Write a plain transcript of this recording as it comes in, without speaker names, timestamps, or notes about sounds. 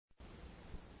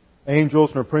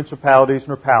angels, nor principalities,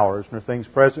 nor powers, nor things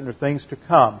present, nor things to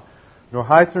come, nor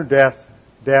height, nor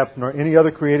depth, nor any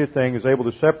other created thing is able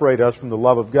to separate us from the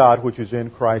love of God which is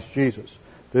in Christ Jesus.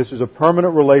 This is a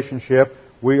permanent relationship.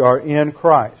 We are in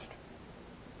Christ.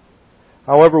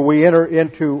 However, we enter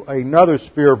into another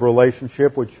sphere of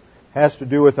relationship which has to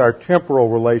do with our temporal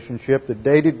relationship, the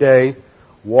day-to-day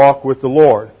walk with the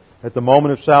Lord. At the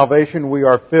moment of salvation, we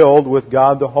are filled with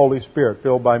God the Holy Spirit,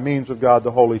 filled by means of God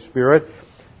the Holy Spirit.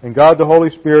 And God the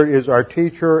Holy Spirit is our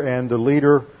teacher and the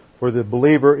leader for the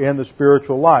believer in the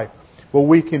spiritual life. But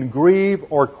we can grieve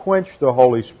or quench the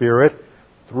Holy Spirit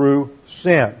through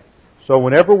sin. So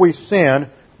whenever we sin,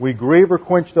 we grieve or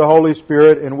quench the Holy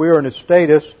Spirit, and we are in a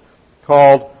status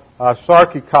called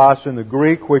sarkikos in the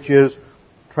Greek, which is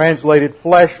translated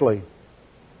fleshly,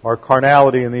 or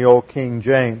carnality in the old King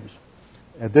James.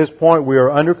 At this point, we are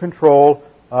under control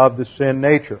of the sin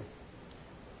nature.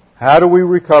 How do we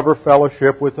recover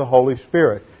fellowship with the Holy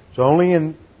Spirit? It's only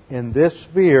in this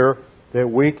sphere that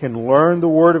we can learn the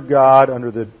Word of God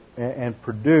and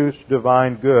produce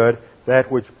divine good,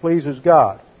 that which pleases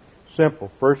God.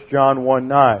 Simple. 1 John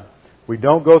 1:9. We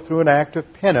don't go through an act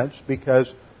of penance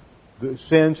because the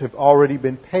sins have already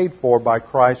been paid for by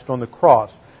Christ on the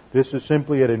cross. This is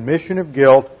simply an admission of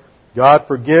guilt. God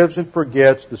forgives and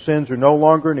forgets. The sins are no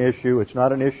longer an issue. It's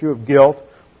not an issue of guilt.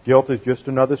 Guilt is just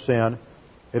another sin.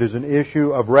 It is an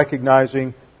issue of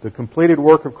recognizing the completed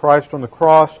work of Christ on the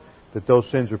cross, that those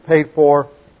sins are paid for,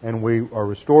 and we are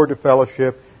restored to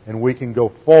fellowship, and we can go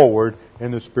forward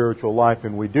in the spiritual life.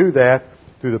 And we do that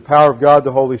through the power of God,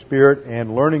 the Holy Spirit,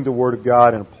 and learning the Word of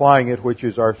God and applying it, which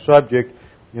is our subject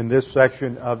in this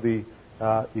section of the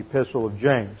Epistle of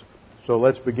James. So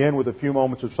let's begin with a few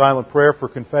moments of silent prayer for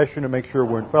confession to make sure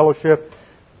we're in fellowship,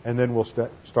 and then we'll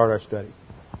start our study.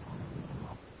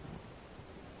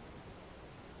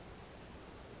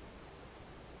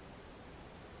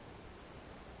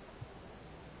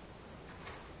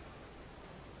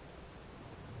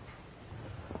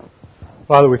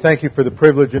 Father, we thank you for the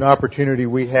privilege and opportunity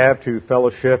we have to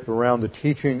fellowship around the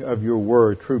teaching of your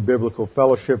Word. True biblical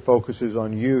fellowship focuses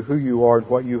on you, who you are, and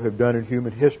what you have done in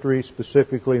human history,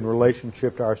 specifically in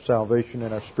relationship to our salvation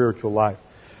and our spiritual life.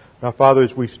 Now, Father,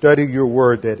 as we study your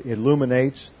Word that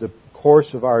illuminates the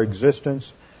course of our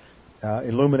existence,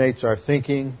 illuminates our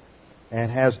thinking, and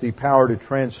has the power to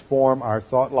transform our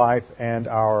thought life and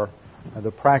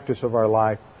the practice of our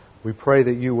life, we pray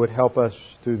that you would help us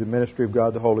through the ministry of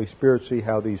God the Holy Spirit see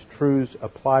how these truths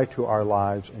apply to our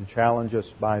lives and challenge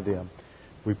us by them.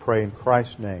 We pray in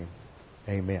Christ's name.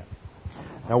 Amen.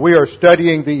 Now we are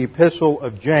studying the Epistle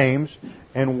of James,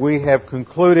 and we have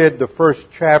concluded the first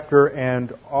chapter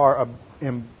and are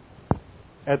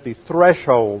at the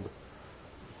threshold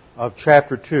of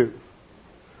chapter 2.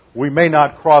 We may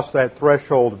not cross that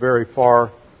threshold very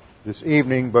far this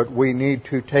evening, but we need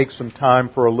to take some time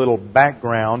for a little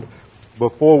background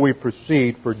before we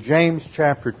proceed. For James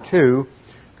chapter 2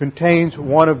 contains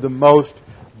one of the most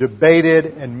debated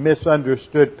and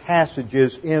misunderstood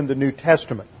passages in the New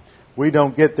Testament. We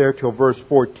don't get there till verse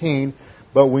 14,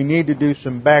 but we need to do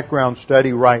some background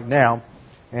study right now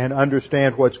and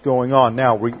understand what's going on.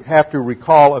 Now, we have to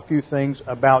recall a few things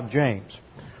about James.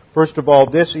 First of all,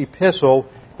 this epistle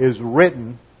is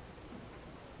written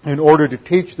in order to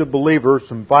teach the believer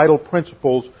some vital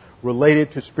principles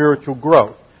related to spiritual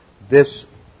growth. This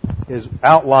is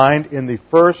outlined in the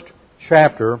first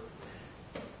chapter,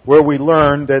 where we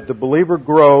learn that the believer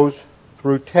grows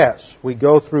through tests. We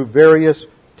go through various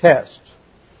tests.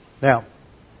 Now,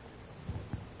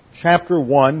 chapter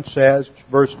 1 says,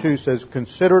 verse 2 says,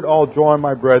 "Consider it all joy,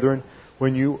 my brethren,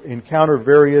 when you encounter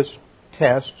various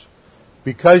tests,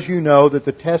 because you know that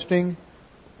the testing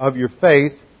of your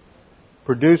faith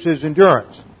produces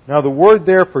endurance." Now the word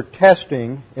there for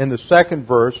testing in the second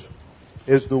verse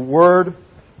is the word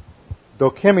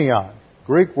dokimion,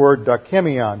 Greek word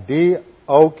dokimion, D-O-K-I-M-I-O-N.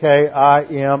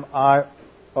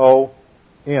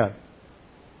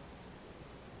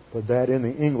 Put that in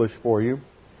the English for you.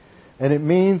 And it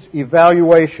means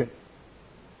evaluation.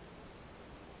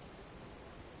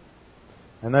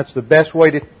 And that's the best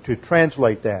way to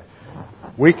translate that.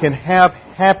 We can have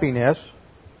happiness,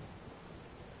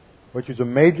 which is a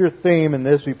major theme in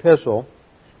this epistle.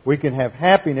 We can have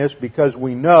happiness because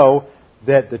we know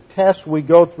that the tests we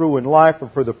go through in life are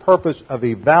for the purpose of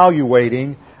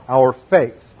evaluating our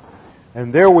faith.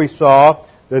 And there we saw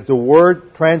that the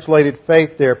word translated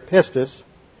faith there, pistis,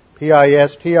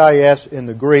 P-I-S-T-I-S in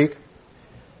the Greek,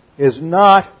 is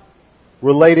not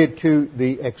related to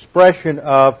the expression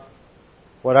of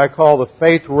what I call the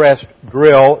faith rest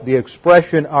drill, the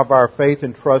expression of our faith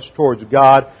and trust towards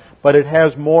God, but it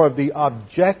has more of the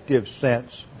objective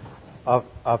sense of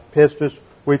pistis,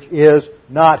 which is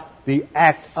not the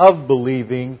act of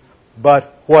believing,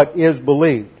 but what is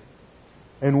believed.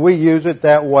 And we use it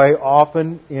that way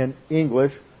often in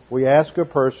English. We ask a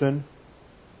person,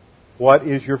 what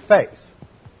is your faith?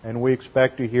 And we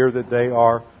expect to hear that they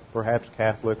are perhaps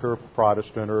Catholic or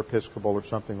Protestant or Episcopal or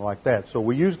something like that. So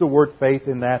we use the word faith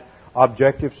in that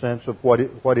objective sense of what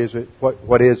is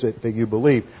it that you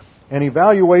believe. And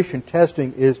evaluation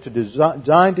testing is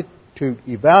designed to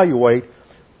evaluate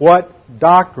what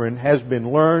doctrine has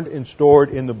been learned and stored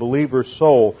in the believer's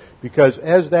soul. Because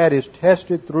as that is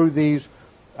tested through these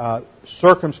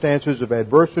circumstances of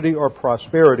adversity or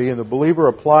prosperity, and the believer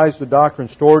applies the doctrine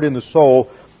stored in the soul,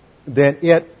 then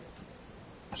it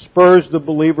spurs the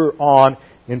believer on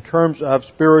in terms of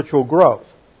spiritual growth.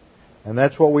 And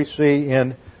that's what we see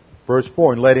in verse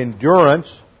 4. And let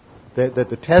endurance, that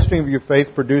the testing of your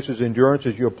faith produces endurance.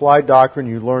 As you apply doctrine,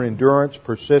 you learn endurance,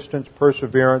 persistence,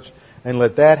 perseverance, and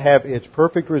let that have its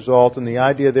perfect result. And the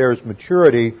idea there is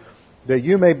maturity, that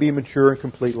you may be mature and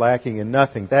complete, lacking in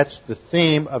nothing. That's the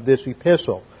theme of this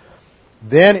epistle.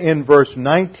 Then in verse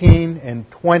 19 and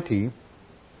 20,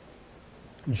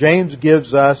 James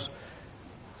gives us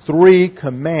 3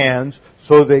 commands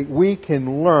so that we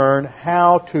can learn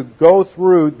how to go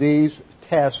through these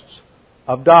tests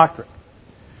of doctrine.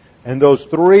 And those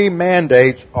 3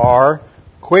 mandates are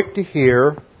quick to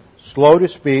hear, slow to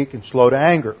speak, and slow to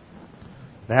anger.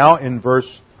 Now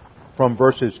from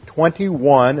verses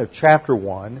 21 of chapter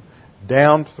 1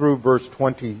 down through verse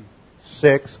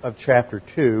 26 of chapter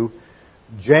 2,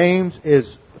 James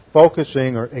is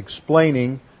focusing or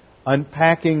explaining,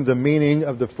 unpacking the meaning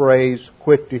of the phrase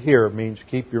quick to hear. It means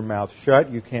keep your mouth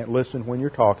shut. You can't listen when you're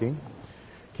talking.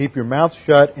 Keep your mouth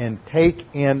shut and take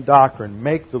in doctrine.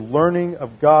 Make the learning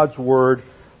of God's Word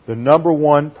the number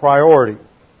one priority.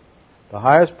 The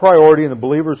highest priority in the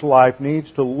believer's life needs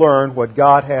to learn what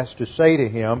God has to say to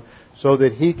him so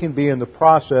that he can be in the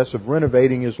process of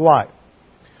renovating his life.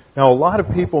 Now, a lot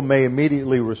of people may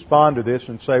immediately respond to this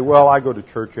and say, well, I go to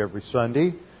church every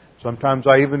Sunday. Sometimes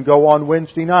I even go on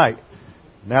Wednesday night.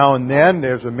 Now and then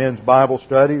there's a men's Bible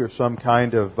study or some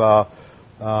kind of,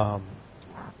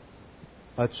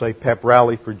 let's say, pep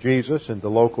rally for Jesus in the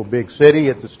local big city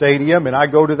at the stadium, and I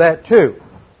go to that too.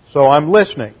 So I'm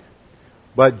listening.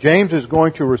 But James is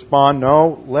going to respond,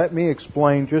 no, let me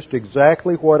explain just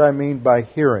exactly what I mean by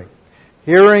hearing.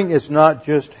 Hearing is not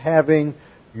just having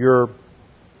your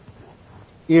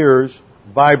ears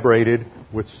vibrated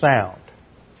with sound.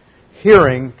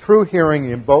 Hearing, true hearing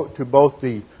to both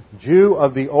the Jew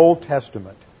of the Old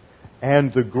Testament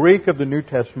and the Greek of the New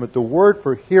Testament, the word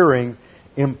for hearing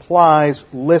implies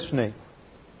listening.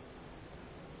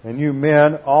 And you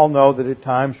men all know that at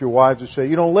times your wives will say,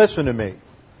 you don't listen to me.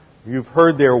 You've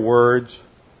heard their words,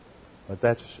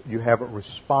 but you haven't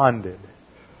responded.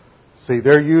 See,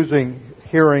 they're using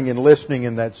hearing and listening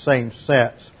in that same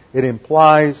sense. It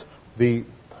implies the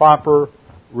proper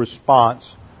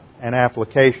response and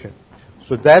application.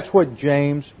 So that's what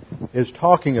James is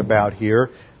talking about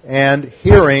here. And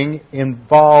hearing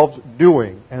involves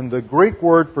doing. And the Greek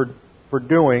word for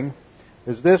doing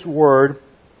is this word,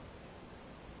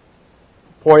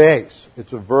 poies.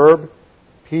 It's a verb,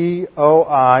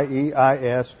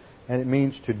 P-O-I-E-I-S, and it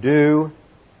means to do,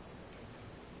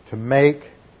 to make,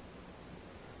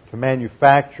 to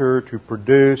manufacture, to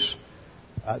produce.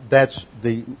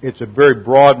 It's a very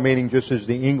broad meaning, just as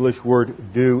the English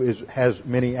word do has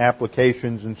many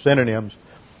applications and synonyms.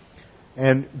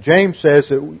 And James says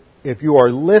that if you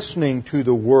are listening to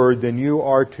the word, then you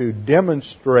are to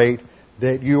demonstrate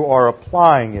that you are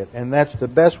applying it. And that's the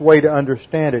best way to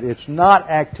understand it. It's not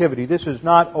activity. This is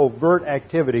not overt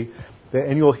activity.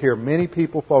 And you'll hear many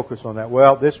people focus on that.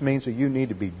 Well, this means that you need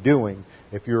to be doing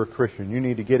if you're a Christian. You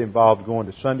need to get involved going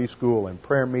to Sunday school and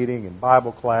prayer meeting and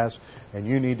Bible class. And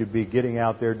you need to be getting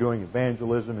out there doing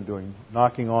evangelism and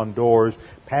knocking on doors,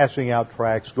 passing out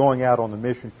tracts, going out on the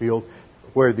mission field,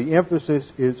 where the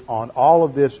emphasis is on all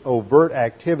of this overt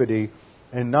activity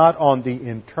and not on the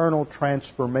internal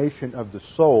transformation of the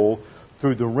soul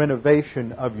through the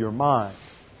renovation of your mind.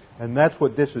 And that's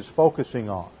what this is focusing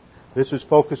on. This is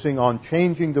focusing on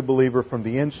changing the believer from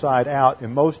the inside out.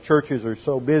 And most churches are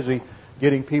so busy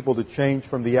getting people to change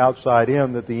from the outside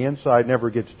in that the inside never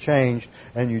gets changed.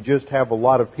 And you just have a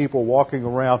lot of people walking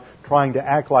around trying to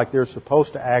act like they're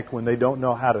supposed to act when they don't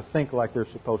know how to think like they're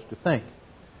supposed to think.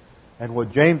 And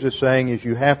what James is saying is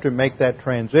you have to make that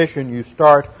transition. You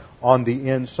start on the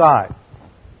inside.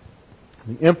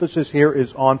 The emphasis here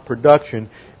is on production.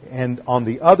 And on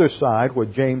the other side,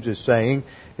 what James is saying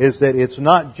is that it's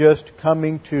not just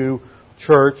coming to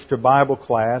church, to Bible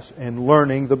class, and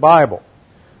learning the Bible.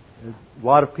 A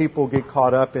lot of people get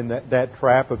caught up in that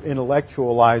trap of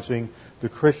intellectualizing the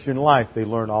Christian life. They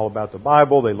learn all about the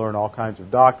Bible. They learn all kinds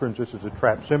of doctrines. This is a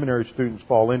trap seminary students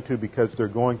fall into because they're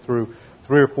going through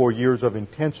 3 or 4 years of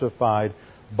intensified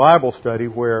Bible study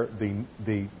where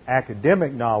the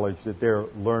academic knowledge that they're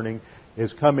learning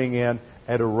is coming in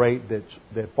at a rate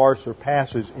that far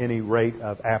surpasses any rate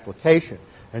of application.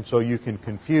 And so you can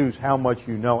confuse how much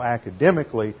you know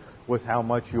academically with how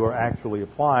much you are actually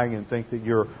applying and think that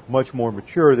you're much more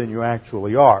mature than you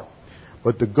actually are.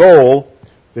 But the goal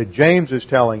that James is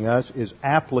telling us is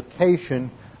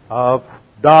application of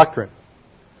doctrine.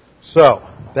 So,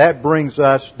 that brings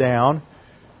us down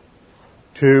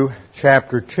to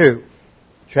chapter 2.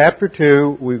 Chapter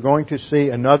 2, we're going to see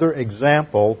another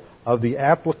example of the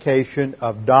application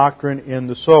of doctrine in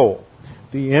the soul.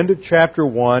 At the end of chapter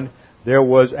 1, there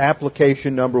was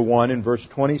application number 1 in verse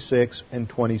 26 and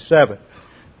 27.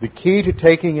 The key to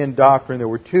taking in doctrine, there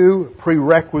were 2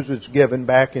 prerequisites given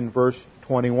back in verse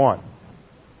 21.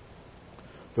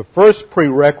 The first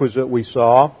prerequisite we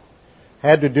saw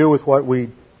had to do with what we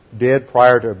did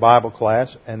prior to Bible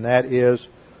class, and that is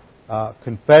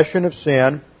confession of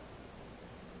sin,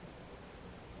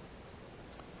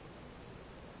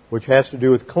 which has to do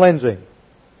with cleansing.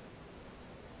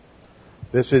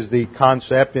 This is the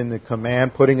concept in the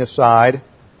command, putting aside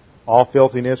all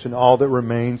filthiness and all that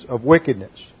remains of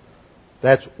wickedness.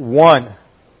 That's one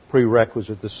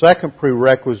prerequisite. The second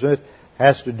prerequisite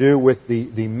has to do with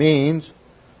the means.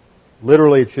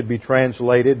 Literally, it should be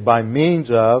translated by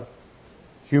means of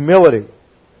humility.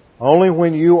 Only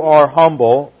when you are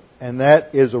humble, and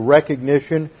that is a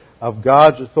recognition of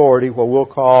God's authority, what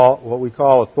we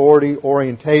call authority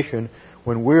orientation,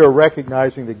 when we are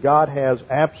recognizing that God has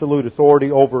absolute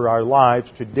authority over our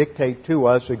lives to dictate to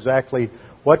us exactly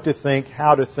what to think,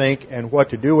 how to think, and what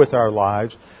to do with our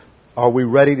lives, are we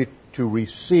ready to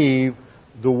receive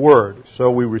the Word?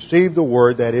 So we receive the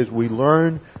Word, that is, we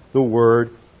learn the Word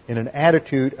in an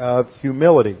attitude of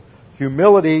humility.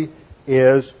 Humility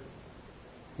is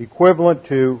equivalent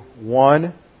to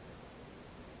 1,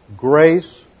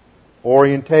 grace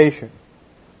orientation.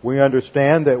 We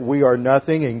understand that we are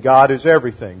nothing and God is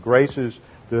everything. Grace is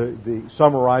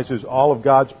summarizes all of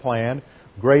God's plan.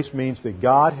 Grace means that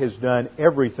God has done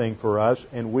everything for us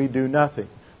and we do nothing.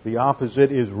 The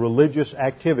opposite is religious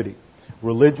activity.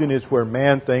 Religion is where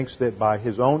man thinks that by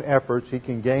his own efforts he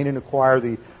can gain and acquire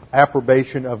the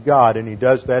approbation of God, and he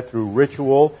does that through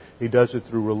ritual, he does it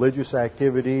through religious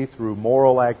activity, through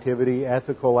moral activity,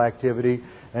 ethical activity,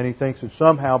 and he thinks that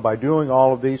somehow by doing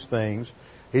all of these things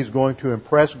he's going to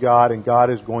impress God and God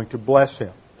is going to bless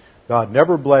him. God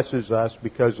never blesses us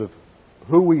because of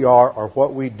who we are or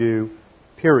what we do,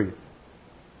 period.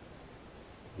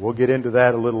 We'll get into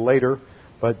that a little later,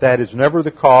 but that is never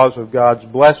the cause of God's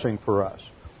blessing for us.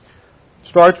 It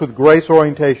starts with grace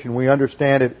orientation. We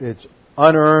understand it's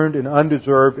unearned and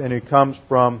undeserved, and it comes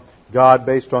from God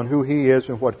based on who He is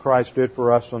and what Christ did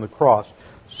for us on the cross.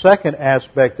 Second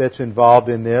aspect that's involved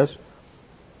in this,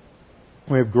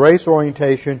 we have grace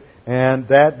orientation, and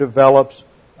that develops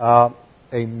a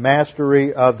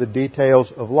mastery of the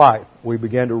details of life. We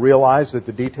begin to realize that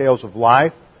the details of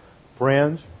life,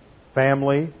 friends,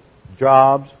 family,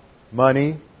 jobs,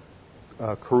 money,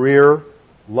 career,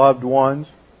 loved ones,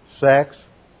 sex,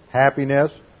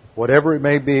 happiness, whatever it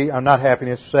may be, not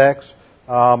happiness, sex,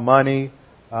 money,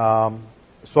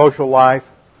 social life,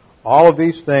 all of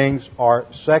these things are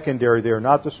secondary. They are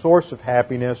not the source of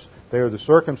happiness. They are the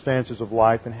circumstances of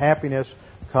life, and happiness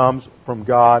comes from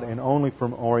God and only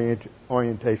from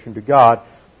orientation to God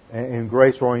and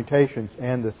grace orientations.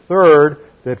 And the third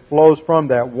that flows from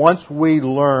that, once we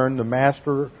learn to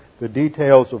master the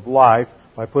details of life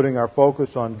by putting our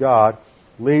focus on God,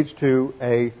 leads to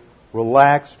a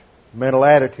relaxed mental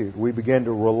attitude. We begin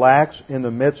to relax in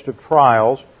the midst of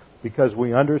trials because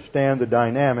we understand the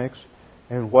dynamics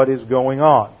and what is going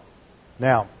on.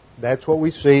 Now, that's what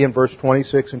we see in verse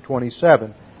 26 and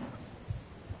 27.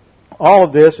 All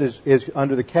of this is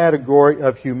under the category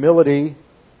of humility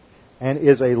and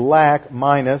is a lack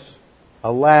minus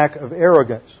a lack of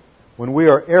arrogance. When we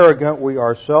are arrogant, we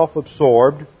are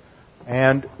self-absorbed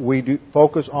and we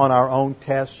focus on our own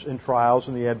tests and trials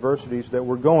and the adversities that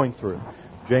we're going through.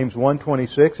 James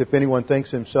 1:26, if anyone thinks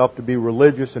himself to be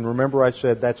religious, and remember I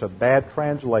said that's a bad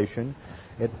translation.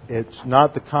 It's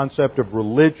not the concept of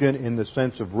religion in the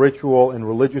sense of ritual and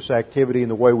religious activity in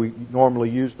the way we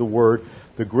normally use the word.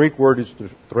 The Greek word is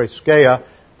threskeia,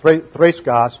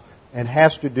 threskas, and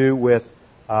has to do with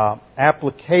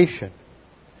application,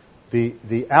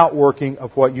 the outworking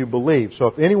of what you believe. So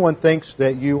if anyone thinks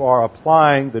that you are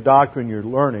applying the doctrine you're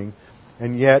learning,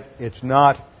 and yet it's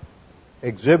not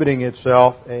exhibiting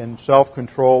itself in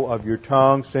self-control of your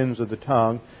tongue, sins of the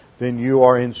tongue, then you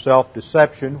are in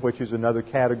self-deception, which is another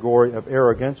category of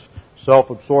arrogance.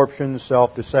 Self-absorption,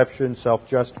 self-deception,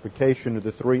 self-justification are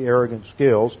the three arrogant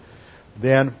skills.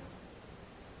 Then,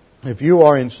 if you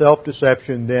are in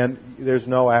self-deception, then there's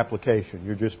no application.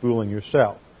 You're just fooling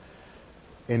yourself.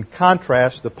 In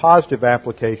contrast, the positive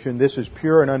application, this is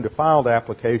pure and undefiled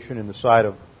application in the sight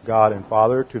of God and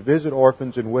Father, to visit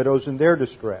orphans and widows in their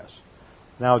distress.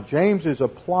 Now, James is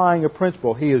applying a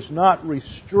principle. He is not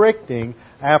restricting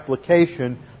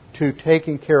application to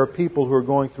taking care of people who are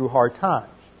going through hard times.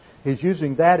 He's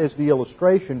using that as the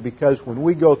illustration because when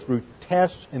we go through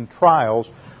tests and trials,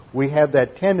 we have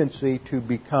that tendency to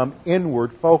become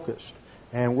inward focused.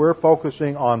 And we're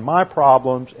focusing on my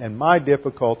problems and my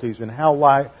difficulties and how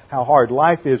hard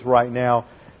life is right now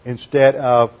instead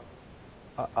of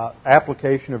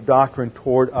application of doctrine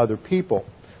toward other people.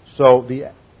 So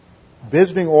the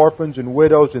visiting orphans and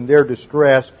widows in their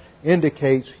distress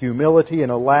indicates humility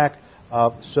and a lack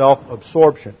of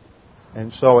self-absorption.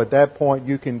 And so at that point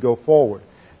you can go forward.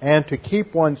 And to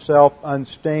keep oneself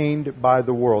unstained by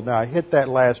the world. Now I hit that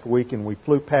last week and we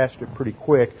flew past it pretty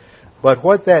quick. But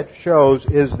what that shows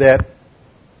is that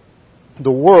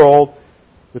the world,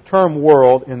 the term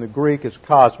world in the Greek is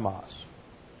cosmos.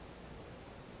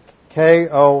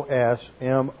 K-O-S-M-O-S.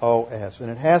 And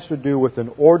it has to do with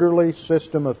an orderly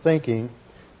system of thinking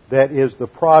that is the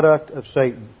product of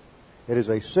Satan. It is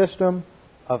a system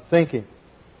of thinking.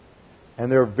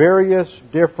 And there are various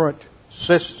different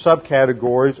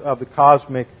subcategories of the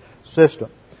cosmic system.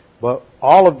 But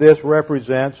all of this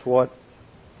represents what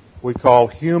we call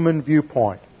human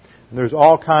viewpoint. And there's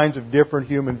all kinds of different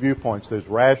human viewpoints. There's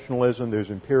rationalism, there's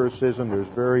empiricism, there's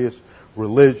various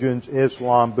religions,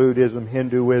 Islam, Buddhism,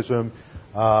 Hinduism,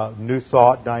 New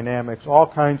Thought dynamics, all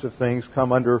kinds of things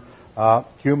come under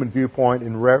human viewpoint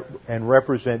and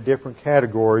represent different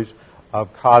categories of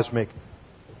cosmic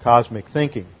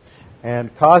thinking.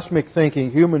 And cosmic thinking,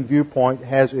 human viewpoint,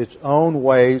 has its own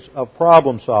ways of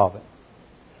problem solving.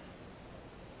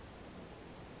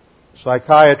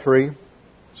 Psychiatry,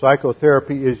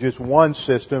 psychotherapy is just one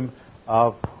system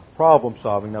of problem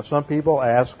solving. Now some people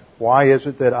ask, why is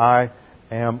it that I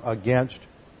am against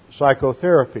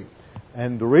psychotherapy?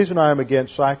 And the reason I am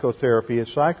against psychotherapy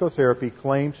is psychotherapy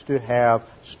claims to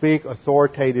speak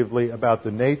authoritatively about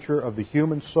the nature of the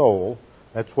human soul.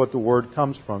 That's what the word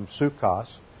comes from, psychos.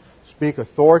 Speak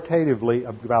authoritatively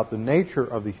about the nature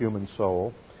of the human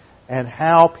soul and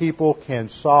how people can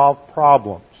solve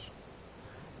problems,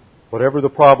 whatever the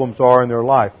problems are in their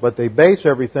life. But they base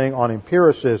everything on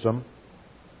empiricism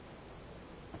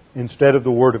instead of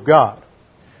the Word of God.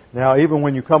 Now, even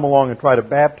when you come along and try to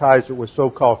baptize it with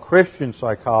so-called Christian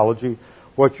psychology,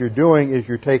 what you're doing is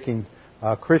you're taking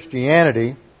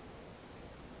Christianity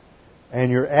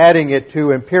and you're adding it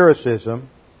to empiricism,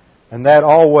 and that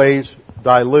always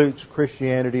dilutes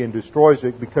Christianity and destroys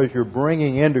it because you're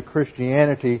bringing into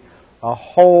Christianity a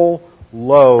whole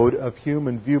load of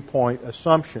human viewpoint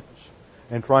assumptions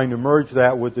and trying to merge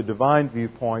that with the divine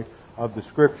viewpoint of the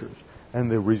Scriptures.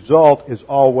 And the result is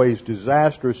always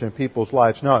disastrous in people's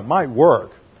lives. Now, it might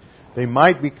work. They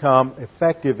might become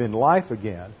effective in life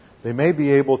again. They may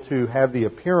be able to have the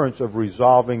appearance of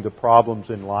resolving the problems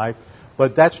in life,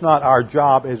 but that's not our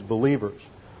job as believers.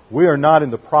 We are not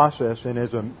in the process, and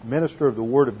as a minister of the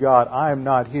Word of God, I am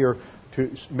not here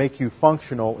to make you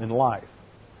functional in life.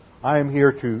 I am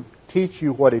here to teach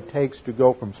you what it takes to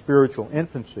go from spiritual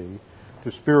infancy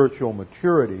to spiritual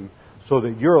maturity so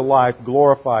that your life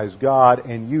glorifies God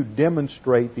and you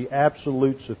demonstrate the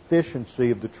absolute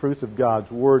sufficiency of the truth of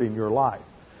God's Word in your life.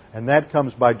 And that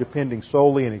comes by depending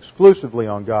solely and exclusively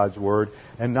on God's Word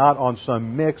and not on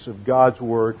some mix of God's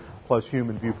Word plus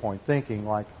human viewpoint thinking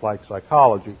like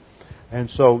psychology. And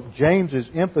so James is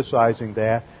emphasizing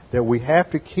that we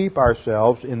have to keep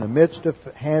ourselves in the midst of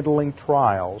handling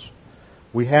trials,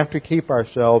 we have to keep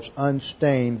ourselves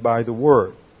unstained by the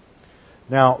Word.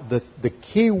 Now, the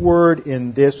key word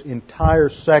in this entire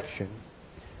section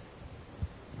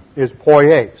is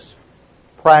poies,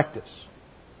 practice,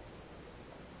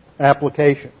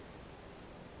 application.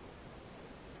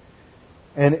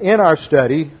 And in our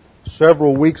study,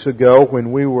 several weeks ago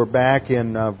when we were back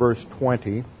in verse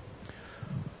 20,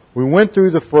 we went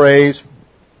through the phrase,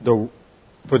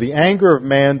 for the anger of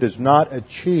man does not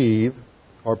achieve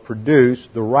or produce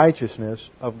the righteousness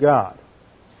of God.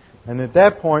 And at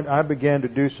that point, I began to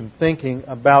do some thinking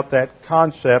about that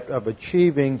concept of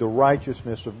achieving the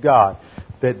righteousness of God.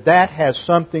 That has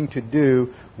something to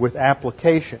do with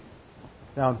application.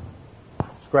 Now,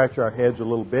 scratch our heads a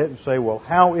little bit and say, well,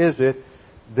 how is it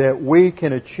that we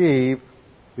can achieve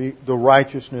the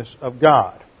righteousness of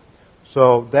God.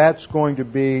 So that's going to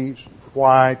be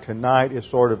why tonight is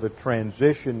sort of a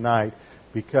transition night,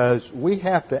 because we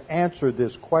have to answer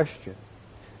this question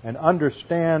and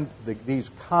understand these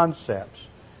concepts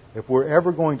if we're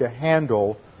ever going to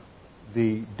handle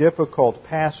the difficult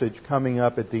passage coming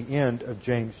up at the end of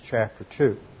James chapter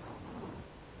 2.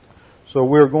 So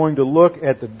we're going to look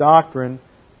at the doctrine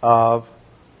of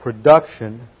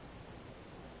production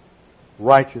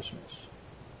righteousness.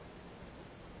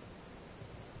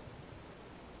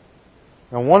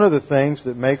 Now, one of the things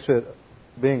that makes it,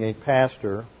 being a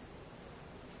pastor,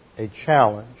 a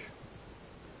challenge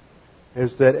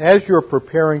is that as you're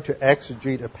preparing to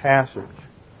exegete a passage,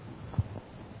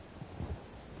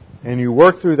 and you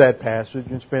work through that passage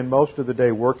and spend most of the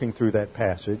day working through that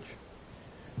passage,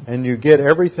 and you get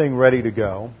everything ready to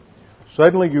go,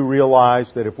 suddenly you realize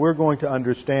that if we're going to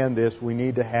understand this, we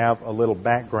need to have a little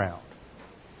background.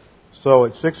 So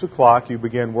at 6 o'clock, you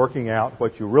begin working out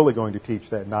what you're really going to teach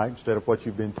that night instead of what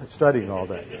you've been studying all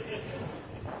day.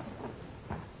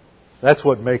 That's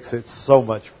what makes it so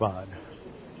much fun.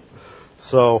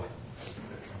 So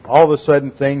all of a sudden,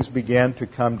 things begin to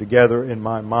come together in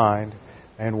my mind,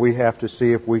 and we have to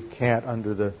see if we can't,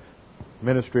 under the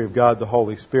ministry of God, the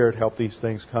Holy Spirit, help these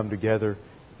things come together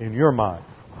in your mind.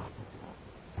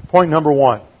 Point number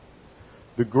 1.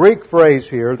 The Greek phrase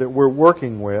here that we're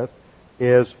working with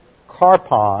is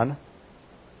karpon,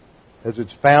 as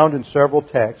it's found in several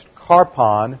texts,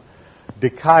 karpon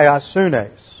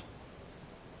dikaiasunes.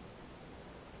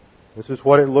 This is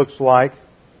what it looks like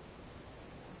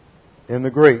in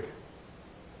the Greek.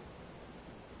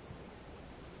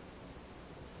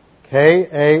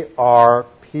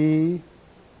 Karpon,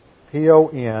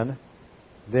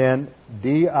 then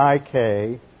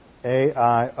dikaiasunes.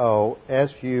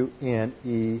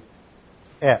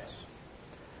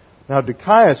 Now,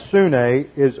 dikaiasune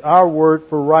is our word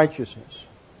for righteousness.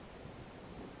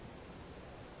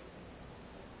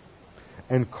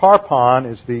 And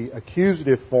karpon is the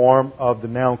accusative form of the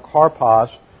noun karpos,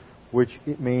 which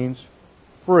it means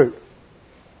fruit.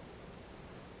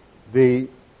 The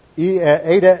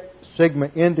eta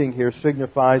sigma ending here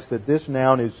signifies that this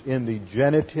noun is in the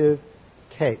genitive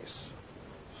case.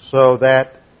 So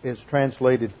that is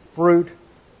translated fruit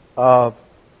of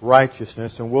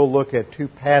righteousness, and we'll look at 2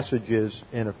 passages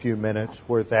in a few minutes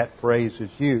where that phrase is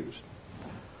used.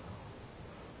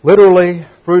 Literally,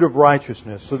 fruit of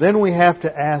righteousness. So then we have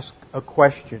to ask a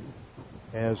question.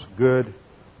 As good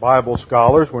Bible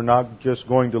scholars, we're not just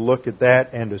going to look at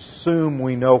that and assume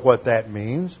we know what that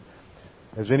means.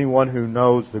 As anyone who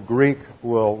knows the Greek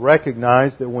will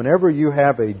recognize that whenever you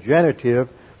have a genitive,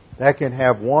 that can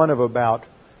have one of about,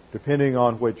 depending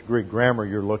on which Greek grammar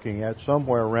you're looking at,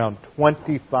 somewhere around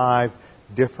 25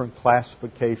 different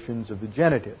classifications of the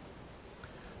genitive.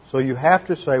 So you have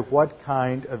to say, what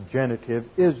kind of genitive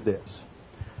is this?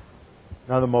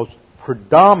 Now, the most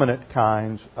predominant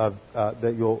kinds of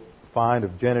that you'll find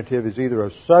of genitive is either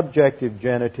a subjective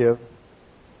genitive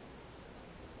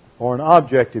or an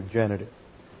objective genitive.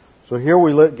 So here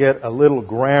we get a little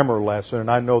grammar lesson,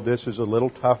 and I know this is a little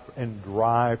tough and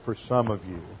dry for some of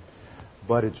you,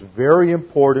 but it's very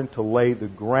important to lay the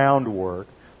groundwork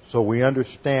so we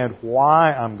understand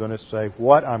why I'm going to say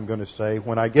what I'm going to say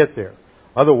when I get there.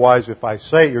 Otherwise, if I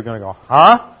say it, you're going to go,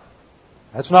 huh?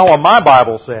 That's not what my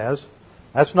Bible says.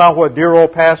 That's not what dear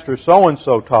old Pastor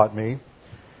so-and-so taught me.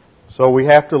 So we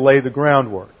have to lay the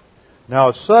groundwork. Now,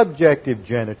 a subjective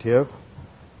genitive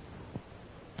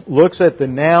looks at the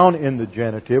noun in the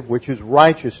genitive, which is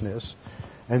righteousness,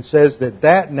 and says that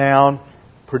that noun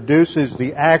produces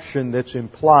the action that's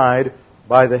implied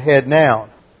by the head noun.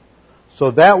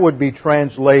 So that would be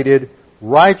translated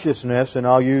righteousness, and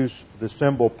I'll use the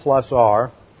symbol plus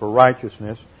R for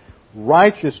righteousness.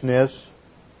 Righteousness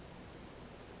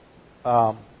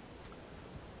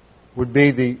would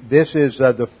be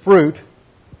the fruit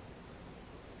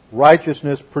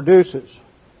righteousness produces.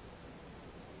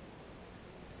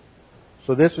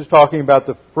 So this is talking about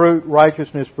the fruit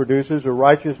righteousness produces, or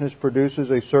righteousness produces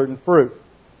a certain fruit.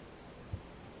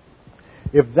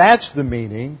 If that's the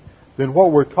meaning, then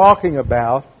what we're talking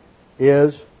about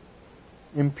is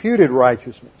imputed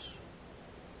righteousness.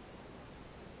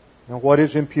 Now, what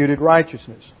is imputed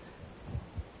righteousness?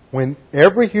 When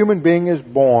every human being is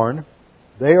born,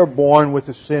 they are born with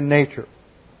a sin nature.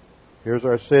 Here's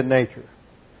our sin nature.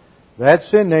 That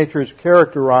sin nature is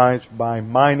characterized by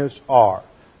minus R.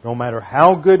 No matter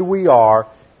how good we are,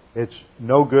 it's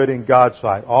no good in God's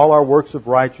sight. All our works of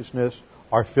righteousness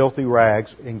are filthy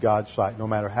rags in God's sight. No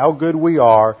matter how good we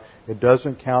are, it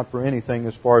doesn't count for anything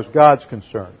as far as God's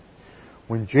concerned.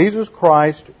 When Jesus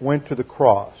Christ went to the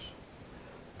cross,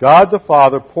 God the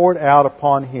Father poured out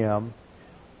upon Him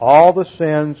all the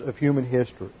sins of human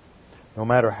history. No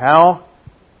matter how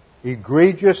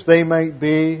egregious they may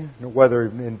be, whether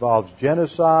it involves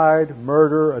genocide,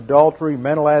 murder, adultery,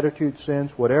 mental attitude sins,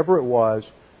 whatever it was,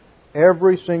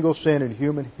 every single sin in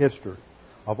human history,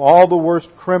 of all the worst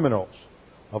criminals,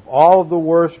 of all of the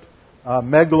worst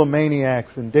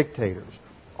megalomaniacs and dictators,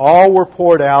 all were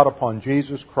poured out upon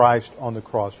Jesus Christ on the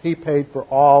cross. He paid for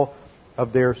all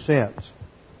of their sins.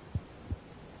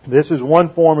 This is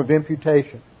one form of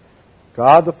imputation.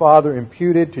 God the Father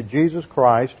imputed to Jesus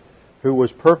Christ, who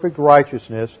was perfect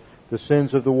righteousness, the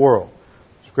sins of the world.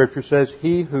 Scripture says,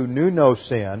 He who knew no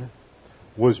sin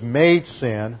was made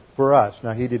sin for us.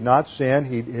 Now, He did not sin.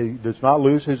 He does not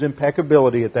lose His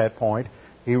impeccability at that point.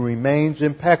 He remains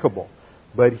impeccable.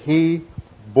 But He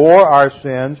bore our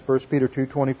sins. 1 Peter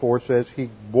 2:24 says He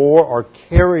bore or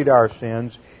carried our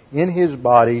sins in His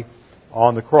body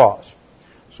on the cross.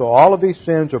 So all of these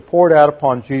sins are poured out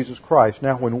upon Jesus Christ.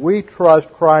 Now, when we trust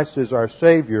Christ as our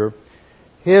Savior,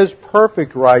 His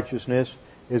perfect righteousness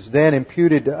is then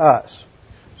imputed to us,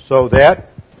 so that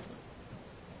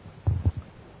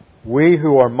we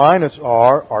who are minus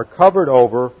are covered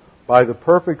over by the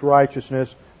perfect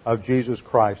righteousness of Jesus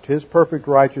Christ. His perfect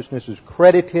righteousness is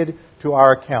credited to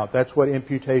our account. That's what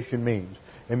imputation means.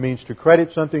 It means to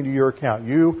credit something to your account.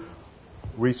 You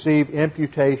receive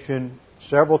imputation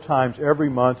several times every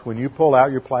month when you pull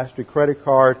out your plastic credit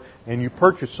card and you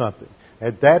purchase something.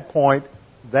 At that point,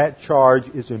 that charge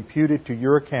is imputed to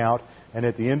your account, and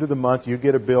at the end of the month you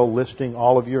get a bill listing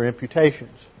all of your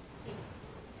imputations.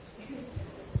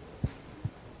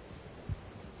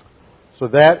 So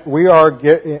that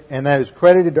and that is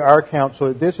credited to our account, so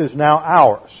that this is now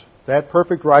ours. That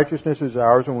perfect righteousness is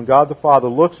ours, and when God the Father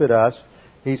looks at us,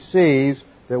 He sees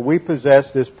that we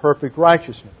possess this perfect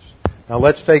righteousness. Now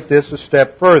let's take this a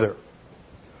step further.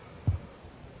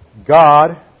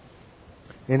 God,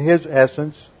 in His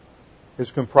essence,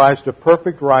 is comprised of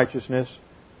perfect righteousness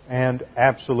and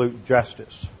absolute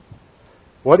justice.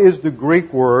 What is the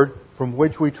Greek word from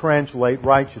which we translate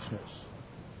righteousness?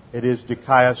 It is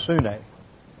dikaiosune.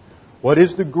 What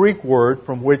is the Greek word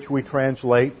from which we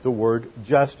translate the word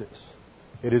justice?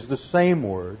 It is the same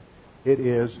word. It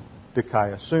is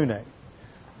dikaiosune.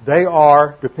 They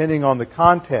are, depending on the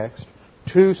context,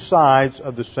 two sides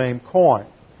of the same coin.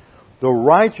 The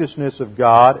righteousness of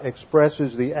God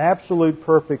expresses the absolute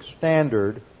perfect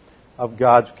standard of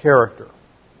God's character.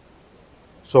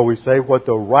 So we say what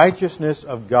the righteousness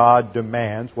of God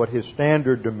demands, what His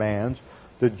standard demands,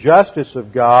 the justice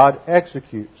of God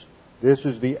executes. This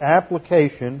is the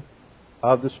application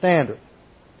of the standard.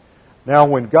 Now,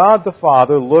 when God the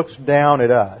Father looks down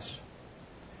at us,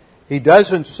 He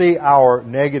doesn't see our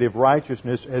negative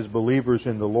righteousness as believers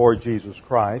in the Lord Jesus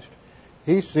Christ.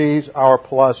 He sees our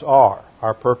plus R,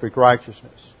 our perfect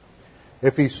righteousness.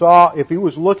 If He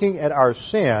was looking at our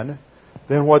sin,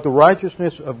 then what the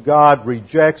righteousness of God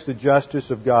rejects, the justice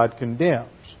of God condemns.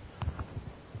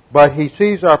 But He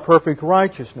sees our perfect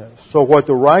righteousness. So what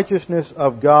the righteousness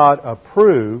of God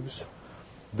approves,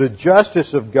 the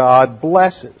justice of God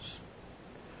blesses.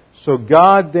 So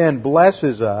God then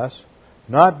blesses us,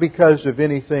 not because of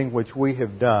anything which we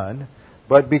have done,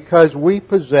 but because we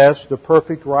possess the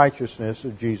perfect righteousness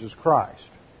of Jesus Christ.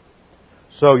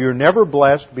 So you're never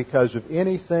blessed because of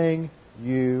anything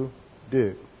you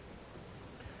do.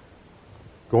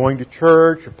 Going to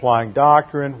church, applying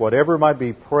doctrine, whatever it might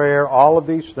be, prayer, all of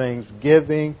these things,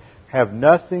 giving, have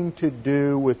nothing to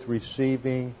do with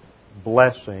receiving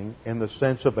blessing in the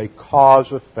sense of a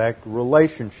cause-effect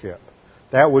relationship.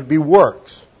 That would be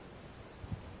works.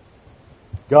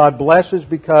 God blesses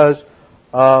because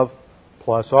of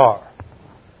plus R.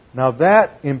 Now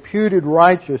that imputed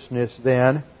righteousness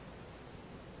then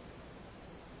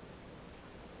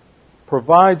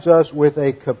provides us with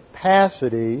a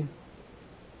capacity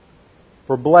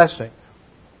for blessing.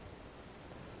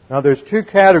 Now there's two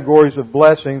categories of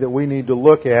blessing that we need to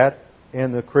look at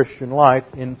in the Christian life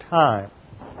in time.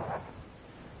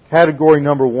 Category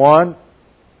number one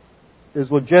is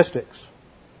logistics.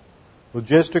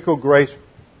 Logistical grace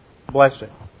blessing.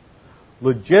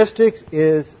 Logistics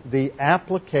is the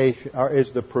application, or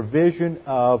is the provision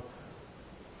of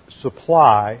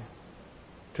supply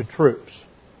to troops.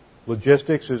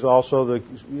 Logistics is also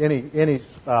any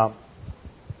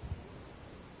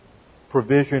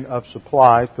provision of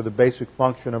supplies for the basic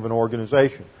function of an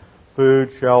organization. Food,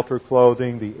 shelter,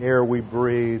 clothing, the air we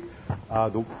breathe,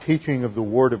 the teaching of the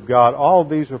Word of God. All of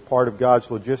these are part of God's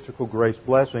logistical grace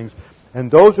blessings. And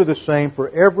those are the same for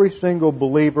every single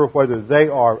believer, whether they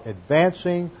are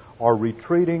advancing or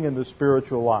retreating in the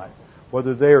spiritual life.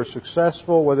 whether they are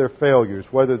successful, whether they're failures,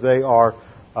 whether they are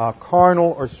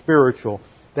carnal or spiritual,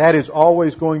 that is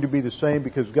always going to be the same,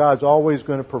 because God's always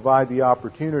going to provide the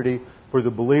opportunity for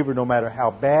the believer, no matter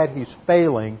how bad he's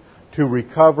failing, to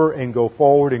recover and go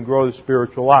forward and grow the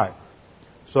spiritual life.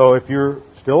 So if you're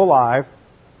still alive,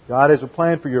 God has a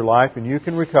plan for your life, and you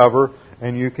can recover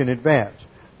and you can advance.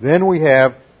 Then we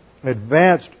have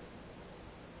advanced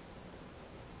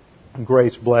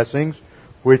grace blessings,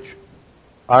 which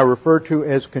I refer to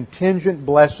as contingent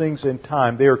blessings in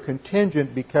time. They are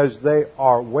contingent because they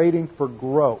are waiting for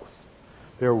growth.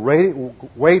 They're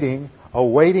awaiting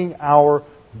our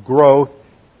growth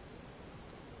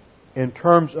in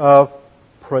terms of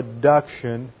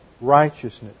production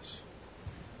righteousness.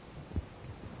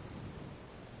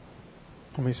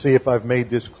 Let me see if I've made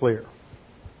this clear.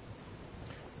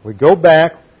 We go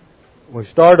back, we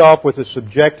start off with a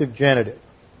subjective genitive.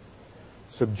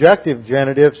 Subjective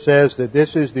genitive says that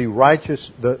this is the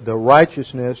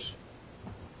righteousness,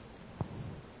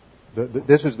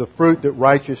 this is the fruit that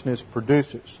righteousness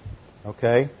produces.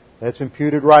 Okay? That's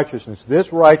imputed righteousness.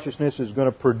 This righteousness is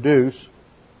going to produce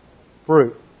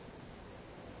fruit.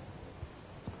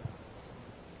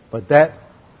 But that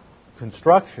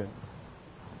construction,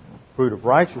 fruit of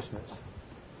righteousness,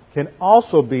 can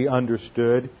also be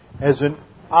understood as an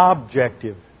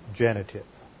objective genitive.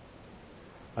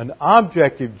 An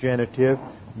objective genitive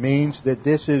means that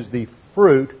this is the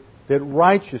fruit that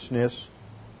righteousness,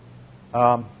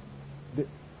 the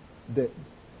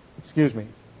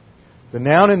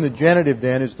noun in the genitive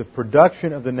then is the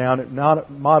production of the noun. It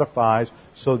modifies.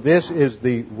 So this is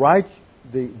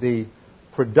the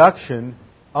production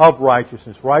of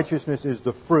righteousness. Righteousness is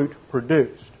the fruit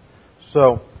produced.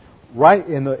 So,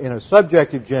 in a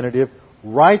subjective genitive,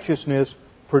 righteousness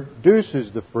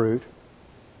produces the fruit.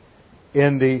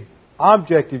 In the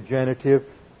objective genitive,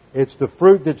 it's the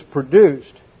fruit that's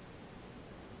produced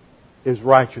is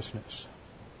righteousness.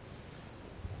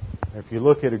 If you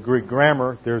look at a Greek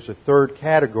grammar, there's a third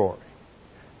category.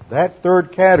 That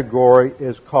third category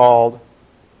is called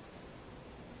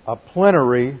a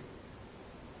plenary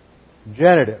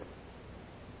genitive.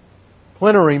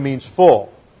 Plenary means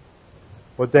full.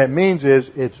 What that means is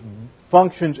it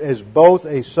functions as both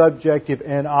a subjective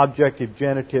and objective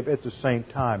genitive at the same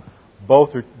time.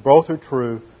 Both are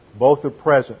true, both are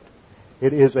present.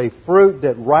 It is a fruit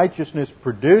that righteousness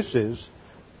produces,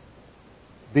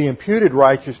 the imputed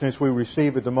righteousness we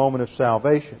receive at the moment of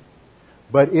salvation.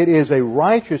 But it is a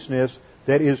righteousness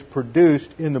that is produced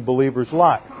in the believer's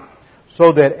life.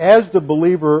 So that as the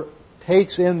believer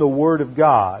takes in the Word of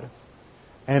God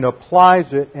and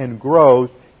applies it and grows,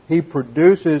 he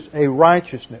produces a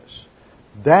righteousness.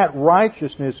 That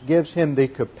righteousness gives him the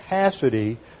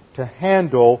capacity to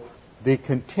handle the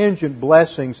contingent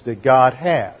blessings that God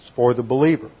has for the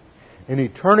believer. In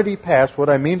eternity past, what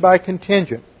I mean by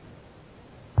contingent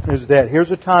is that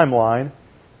here's a timeline.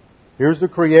 Here's the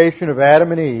creation of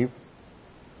Adam and Eve.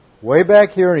 Way back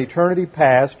here in eternity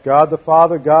past, God the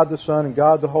Father, God the Son, and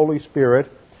God the Holy Spirit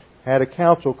had a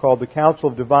council called the Council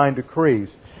of Divine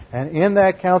Decrees. And in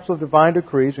that Council of Divine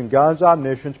Decrees, in God's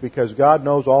omniscience, because God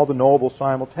knows all the knowable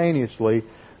simultaneously,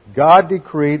 God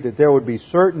decreed that there would be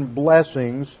certain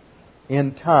blessings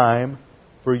in time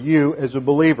for you as a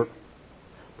believer.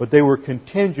 But they were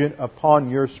contingent upon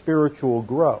your spiritual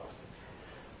growth.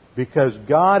 Because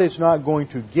God is not going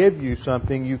to give you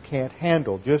something you can't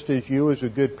handle. Just as you as a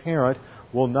good parent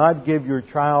will not give your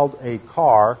child a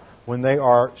car when they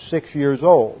are 6 years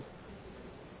old.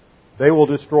 They will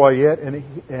destroy it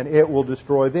and it will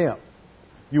destroy them.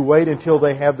 You wait until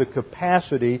they have the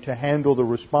capacity to handle the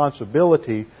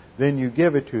responsibility, then you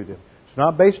give it to them. It's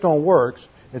not based on works,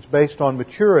 it's based on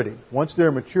maturity. Once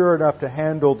they're mature enough to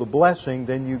handle the blessing,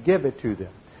 then you give it to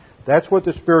them. That's what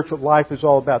the spiritual life is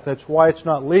all about. That's why it's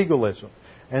not legalism.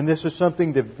 And this is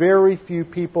something that very few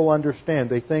people understand.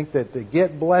 They think that to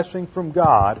get blessing from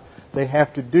God, they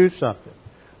have to do something.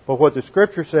 But what the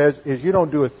Scripture says is you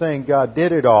don't do a thing, God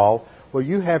did it all. What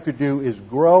you have to do is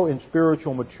grow in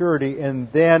spiritual maturity,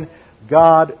 and then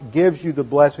God gives you the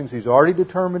blessings He's already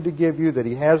determined to give you, that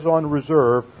He has on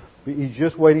reserve. He's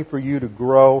just waiting for you to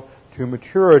grow to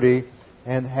maturity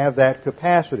and have that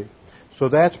capacity. So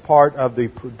that's part of the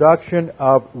production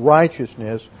of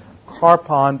righteousness,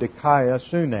 karpon dikaia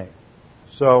sune.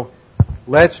 So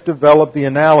let's develop the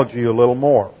analogy a little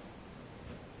more.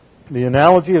 The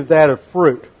analogy of that of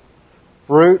fruit.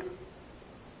 Fruit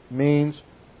means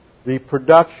the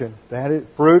production.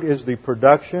 Fruit is the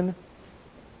production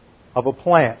of a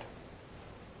plant.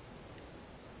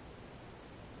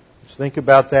 Let's think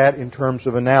about that in terms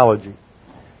of analogy.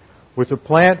 With a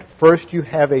plant, first you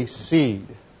have a seed.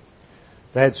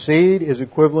 That seed is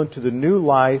equivalent to the new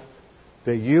life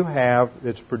that you have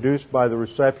that's produced by the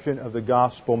reception of the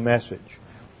gospel message.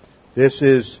 This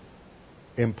is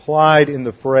implied in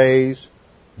the phrase,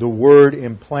 the word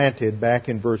implanted, back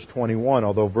in verse 21,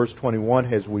 although verse 21,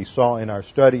 as we saw in our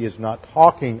study, is not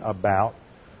talking about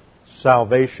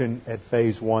salvation at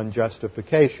phase 1,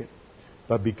 justification.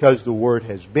 But because the word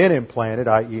has been implanted,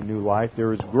 i.e. new life,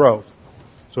 there is growth.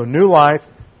 So new life,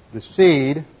 the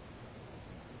seed,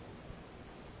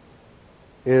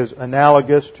 is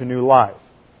analogous to new life.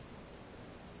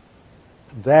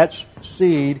 That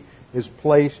seed is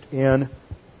placed in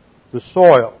the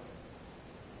soil.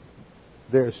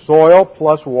 There's soil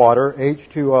plus water,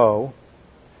 H2O,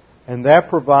 and that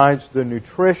provides the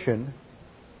nutrition,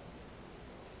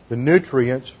 the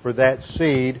nutrients for that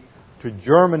seed to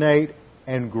germinate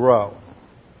and grow.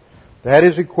 That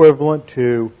is equivalent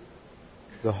to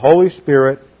the Holy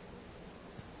Spirit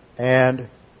and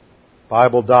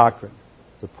Bible doctrine,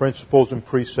 the principles and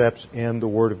precepts in the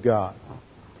Word of God.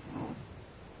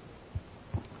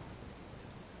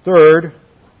 Third,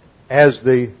 as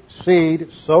the seed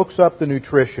soaks up the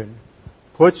nutrition,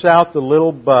 puts out the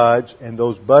little buds, and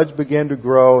those buds begin to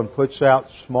grow and puts out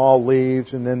small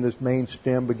leaves, and then this main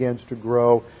stem begins to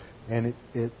grow, and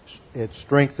it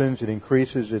strengthens, it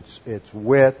increases its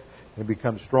width, and it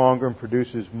becomes stronger and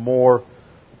produces more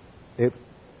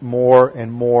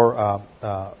and more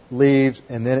leaves,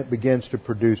 and then it begins to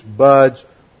produce buds,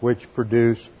 which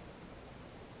produce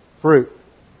fruit.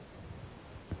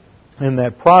 In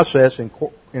that process,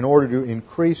 in order to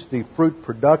increase the fruit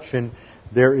production,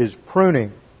 there is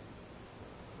pruning.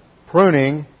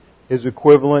 Pruning is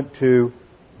equivalent to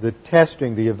the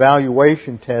testing, the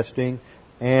evaluation testing,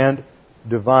 and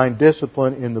divine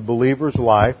discipline in the believer's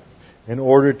life in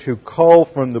order to cull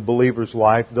from the believer's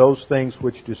life those things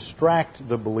which distract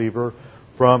the believer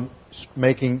from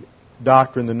making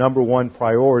doctrine the number one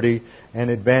priority and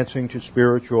advancing to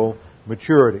spiritual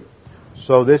maturity.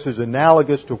 So this is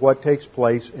analogous to what takes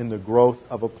place in the growth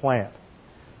of a plant.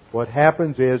 What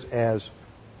happens is, as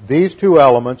these two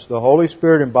elements, the Holy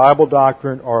Spirit and Bible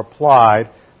doctrine, are applied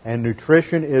and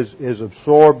nutrition is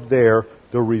absorbed there,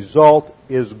 the result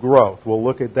is growth. We'll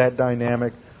look at that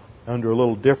dynamic under a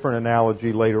little different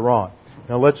analogy later on.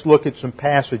 Now let's look at some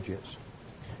passages.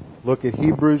 Look at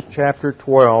Hebrews chapter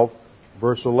 12,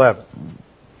 verse 11.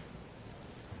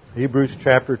 Hebrews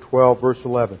chapter 12, verse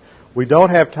 11. We don't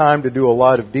have time to do a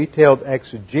lot of detailed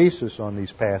exegesis on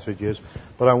these passages,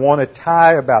 but I want to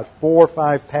tie about 4 or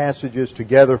 5 passages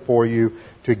together for you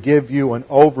to give you an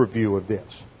overview of this.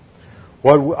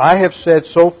 What I have said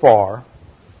so far,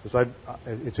 because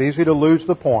it's easy to lose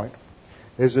the point,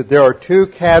 is that there are 2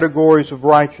 categories of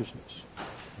righteousness.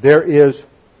 There is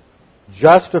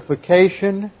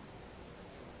justification,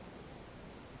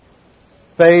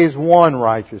 phase 1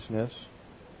 righteousness,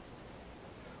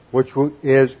 which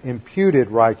is imputed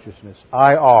righteousness,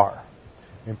 IR,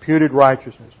 imputed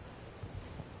righteousness.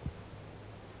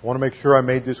 I want to make sure I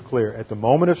made this clear. At the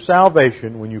moment of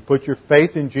salvation, when you put your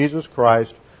faith in Jesus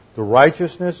Christ, the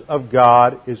righteousness of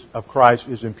Christ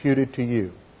is imputed to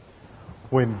you.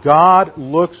 When God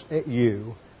looks at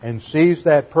you and sees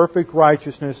that perfect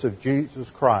righteousness of Jesus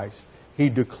Christ, He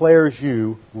declares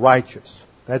you righteous.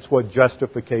 That's what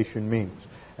justification means.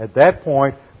 At that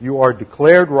point, you are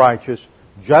declared righteous,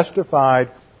 justified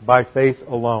by faith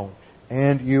alone,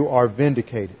 and you are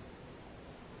vindicated.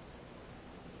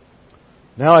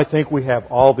 Now I think we have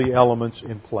all the elements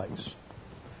in place.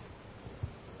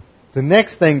 The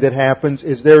next thing that happens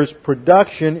is there is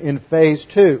production in phase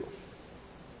 2.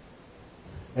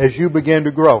 As you begin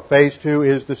to grow, phase 2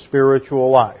 is the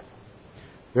spiritual life.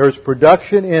 There is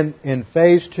production in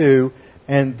phase 2,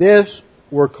 and this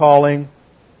we're calling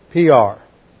PR,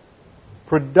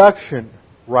 production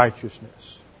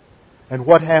righteousness. And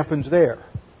what happens there?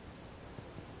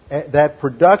 That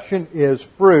production is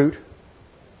fruit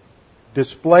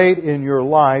displayed in your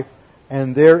life,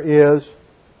 and there is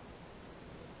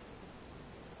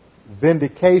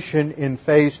vindication in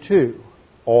phase 2,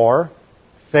 or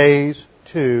phase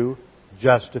 2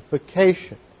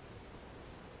 justification.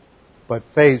 But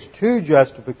phase 2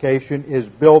 justification is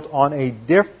built on a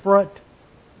different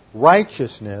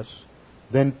righteousness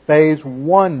than phase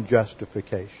 1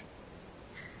 justification.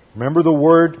 Remember, the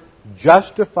word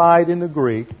justified in the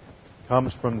Greek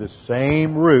comes from the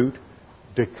same root.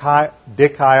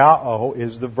 Dikaiao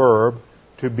is the verb,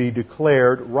 to be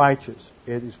declared righteous.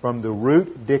 It is from the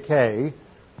root dike,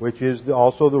 which is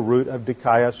also the root of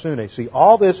dikaiasune. See,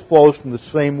 all this flows from the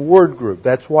same word group.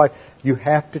 That's why you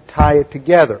have to tie it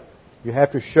together. You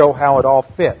have to show how it all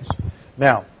fits.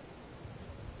 Now,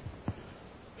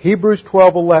 Hebrews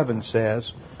 12:11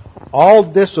 says,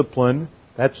 All discipline,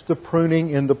 that's the pruning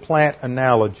in the plant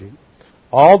analogy,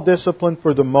 all discipline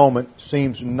for the moment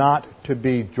seems not to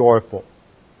be joyful.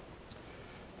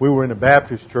 If we were in a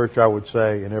Baptist church, I would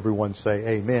say, and everyone say,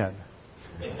 Amen.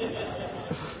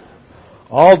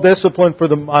 All discipline for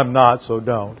the... I'm not, so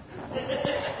don't.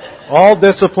 All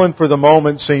discipline for the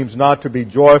moment seems not to be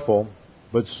joyful,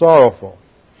 but sorrowful.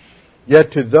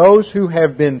 Yet to those who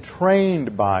have been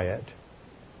trained by it,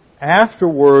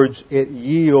 afterwards it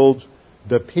yields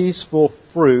the peaceful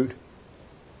fruit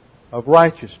of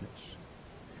righteousness.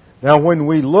 Now when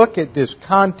we look at this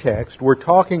context, we're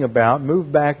talking about,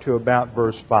 move back to about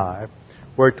verse 5,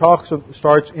 where it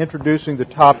starts introducing the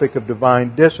topic of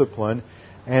divine discipline.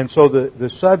 And so the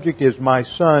subject is, my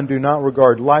son, do not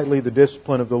regard lightly the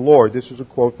discipline of the Lord. This is a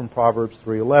quote from Proverbs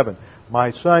 3:11.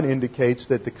 My son indicates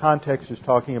that the context is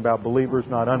talking about believers,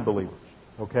 not unbelievers.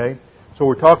 Okay? So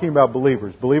we're talking about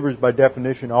believers. Believers, by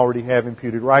definition, already have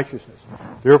imputed righteousness.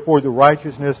 Therefore, the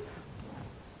righteousness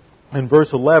in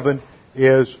verse 11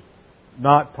 is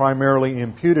not primarily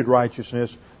imputed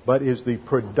righteousness, but is the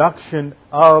production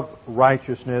of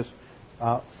righteousness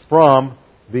from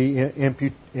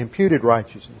the imputed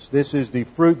righteousness. This is the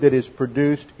fruit that is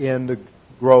produced in the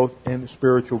growth, in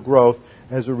spiritual growth,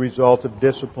 as a result of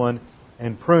discipline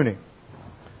and pruning.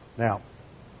 Now,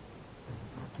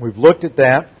 we've looked at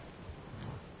that.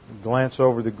 Glance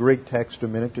over the Greek text a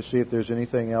minute to see if there's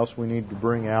anything else we need to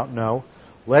bring out. No.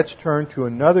 Let's turn to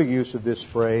another use of this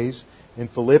phrase in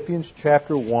Philippians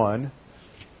chapter 1,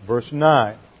 verse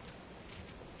 9.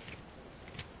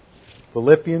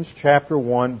 Philippians chapter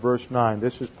 1, verse 9.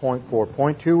 This is point 4.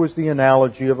 Point 2 was the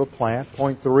analogy of a plant.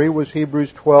 Point 3 was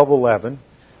Hebrews 12:11.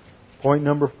 Point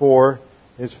number 4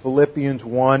 is Philippians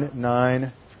 1,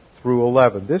 9 through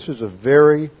 11. This is a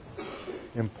very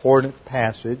important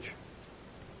passage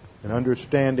in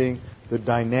understanding the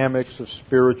dynamics of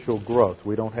spiritual growth.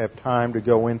 We don't have time to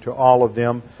go into all of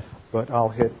them, but I'll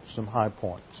hit some high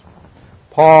points.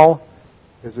 Paul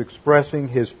is expressing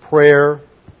his prayer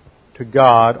to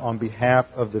God on behalf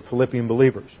of the Philippian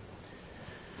believers.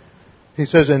 He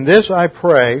says, in this I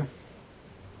pray.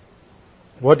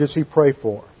 What does he pray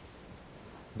for?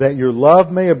 That your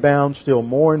love may abound still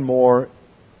more and more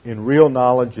in real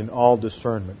knowledge and all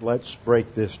discernment. Let's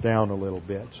break this down a little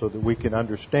bit so that we can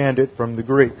understand it from the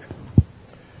Greek.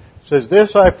 It says,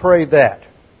 this I pray that.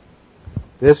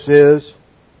 This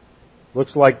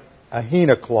looks like a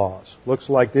hina clause. Looks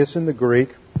like this in the Greek.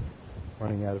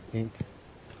 Running out of ink.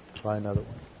 Try another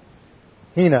one.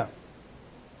 Hina.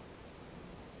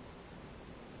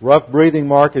 Rough breathing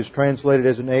mark is translated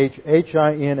as an H,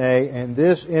 H-I-N-A, and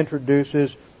this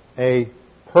introduces a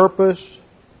purpose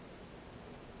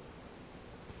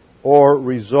or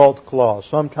result clause.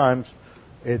 Sometimes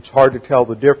it's hard to tell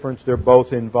the difference. They're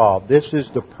both involved. This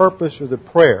is the purpose of the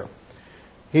prayer.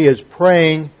 He is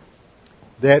praying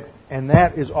that, and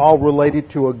that is all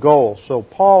related to a goal. So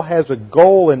Paul has a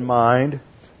goal in mind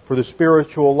for the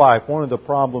spiritual life. One of the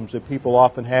problems that people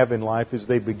often have in life is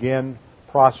they begin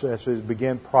processes,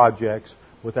 begin projects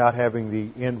without having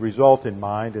the end result in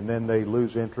mind, and then they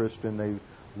lose interest and they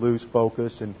lose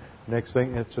focus, and next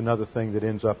thing, it's another thing that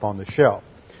ends up on the shelf.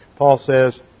 Paul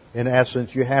says, in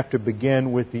essence, you have to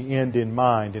begin with the end in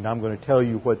mind, and I'm going to tell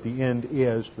you what the end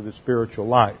is for the spiritual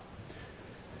life.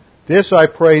 This I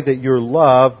pray that your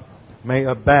love may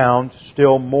abound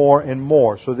still more and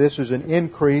more. So this is an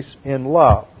increase in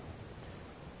love.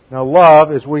 Now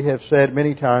love, as we have said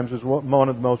many times, is one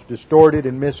of the most distorted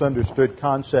and misunderstood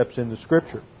concepts in the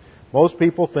Scripture. Most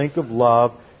people think of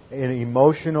love in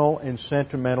emotional and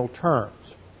sentimental terms.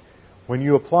 When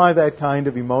you apply that kind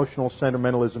of emotional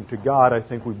sentimentalism to God, I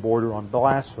think we border on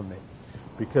blasphemy.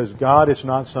 Because God is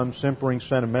not some simpering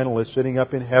sentimentalist sitting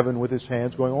up in heaven with his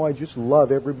hands going, oh, I just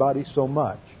love everybody so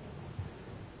much.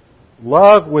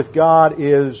 Love with God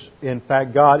is, in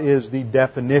fact, God is the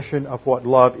definition of what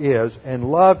love is. And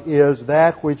love is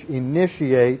that which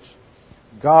initiates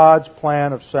God's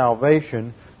plan of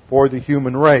salvation for the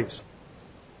human race.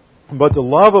 But the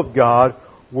love of God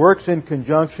works in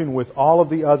conjunction with all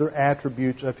of the other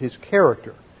attributes of His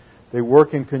character. They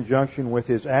work in conjunction with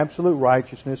His absolute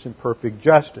righteousness and perfect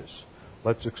justice.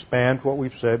 Let's expand what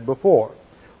we've said before.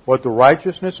 What the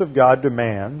righteousness of God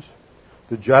demands,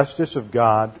 the justice of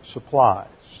God supplies.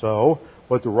 So,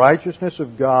 what the righteousness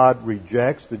of God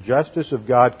rejects, the justice of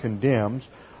God condemns,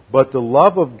 but the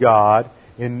love of God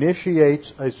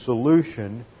initiates a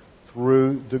solution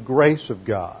through the grace of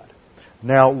God.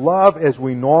 Now, love, as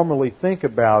we normally think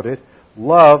about it,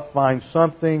 love finds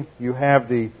something. You have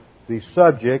the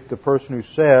subject, the person who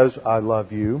says, I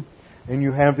love you, and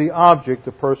you have the object,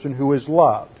 the person who is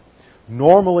loved.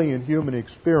 Normally in human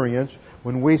experience,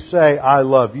 When we say, I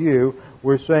love you,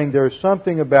 we're saying there's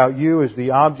something about you as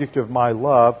the object of my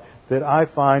love that I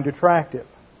find attractive.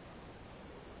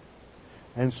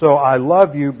 And so I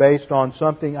love you based on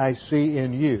something I see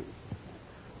in you.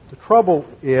 The trouble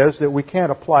is that we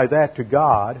can't apply that to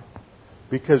God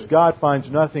because God finds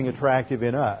nothing attractive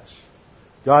in us.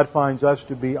 God finds us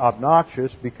to be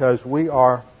obnoxious because we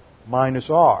are minus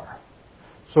R.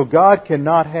 So God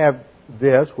cannot have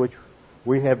this, which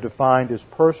we have defined as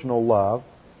personal love.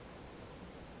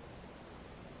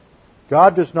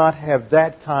 God does not have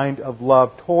that kind of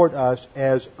love toward us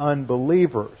as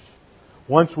unbelievers.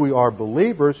 Once we are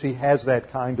believers, He has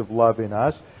that kind of love in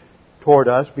us, toward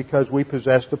us, because we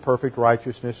possess the perfect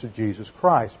righteousness of Jesus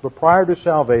Christ. But prior to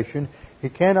salvation, He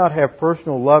cannot have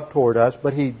personal love toward us,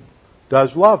 but He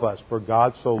does love us. For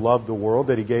God so loved the world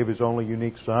that He gave His only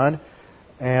unique Son.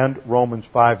 And Romans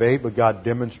 5:8, but God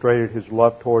demonstrated His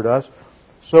love toward us.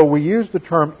 So we use the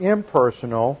term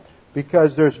impersonal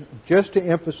because just to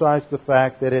emphasize the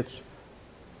fact that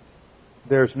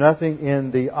there's nothing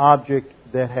in the object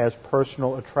that has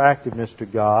personal attractiveness to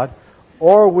God.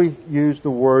 Or we use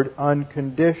the word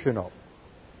unconditional.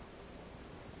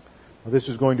 Now, this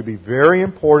is going to be very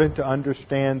important to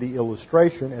understand the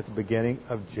illustration at the beginning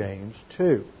of James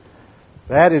 2.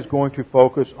 That is going to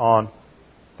focus on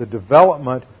the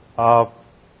development of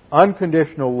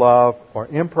unconditional love or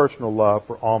impersonal love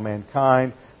for all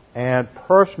mankind and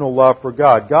personal love for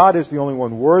God. God is the only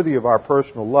one worthy of our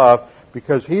personal love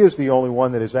because He is the only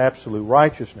one that is absolute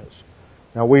righteousness.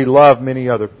 Now, we love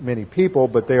many people,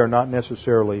 but they are not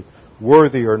necessarily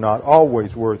worthy or not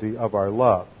always worthy of our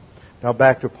love. Now,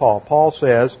 back to Paul. Paul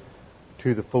says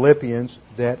to the Philippians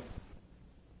that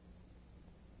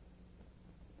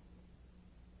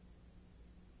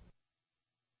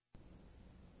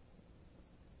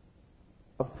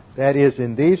is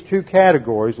in these two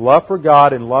categories, love for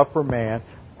God and love for man.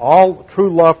 All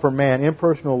true love for man,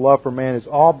 impersonal love for man, is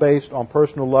all based on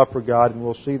personal love for God, and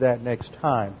we'll see that next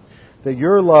time. That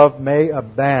your love may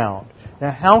abound.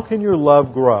 Now, how can your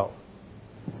love grow?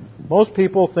 Most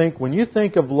people think, when you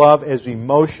think of love as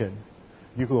emotion,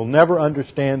 you will never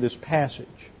understand this passage.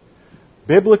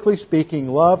 Biblically speaking,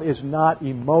 love is not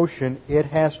emotion. It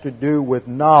has to do with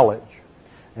knowledge.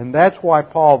 And that's why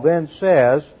Paul then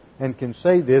says, and can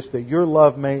say this, that your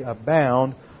love may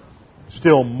abound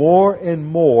still more and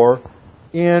more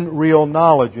in real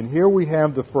knowledge. And here we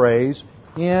have the phrase,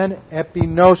 in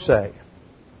epinose.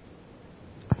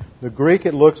 The Greek,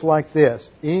 it looks like this.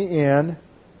 E-N-E-P-I-G-N-O-S-E-I.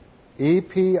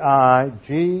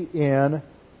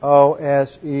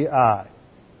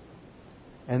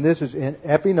 And this is in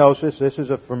epinosis. This is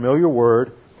a familiar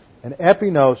word. And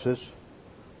epinosis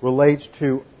relates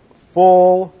to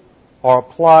full or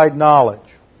applied knowledge.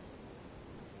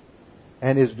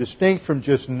 And is distinct from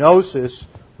just gnosis,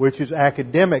 which is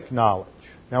academic knowledge.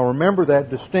 Now remember that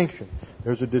distinction.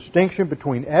 There's a distinction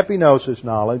between epinosis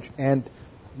knowledge and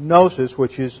gnosis,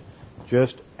 which is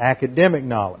just academic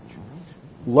knowledge.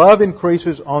 Love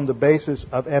increases on the basis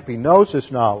of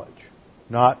epinosis knowledge,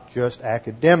 not just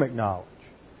academic knowledge.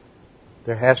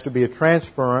 There has to be a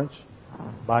transference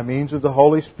by means of the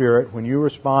Holy Spirit. When you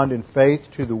respond in faith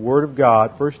to the Word of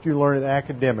God, first you learn it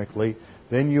academically,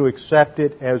 then you accept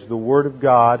it as the Word of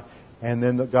God, and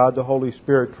then God the Holy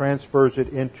Spirit transfers it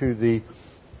into the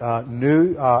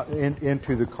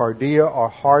into the cardia or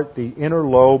heart, the inner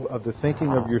lobe of the thinking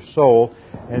of your soul,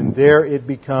 and there it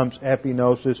becomes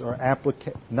epinosis or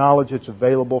knowledge that's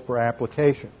available for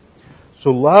application. So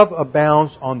love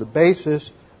abounds on the basis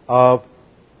of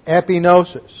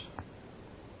epinosis.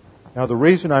 Now the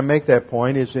reason I make that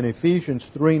point is in Ephesians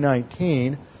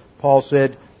 3:19, Paul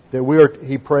said that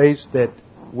he prays that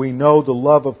we know the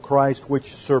love of Christ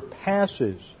which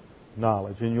surpasses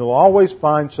knowledge. And you'll always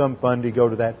find some fundy go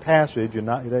to that passage and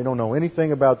they don't know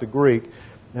anything about the Greek,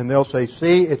 and they'll say,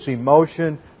 see, it's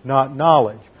emotion, not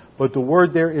knowledge. But the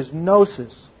word there is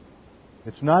gnosis.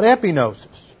 It's not epinosis.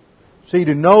 See,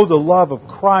 to know the love of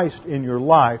Christ in your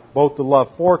life, both the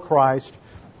love for Christ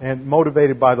and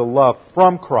motivated by the love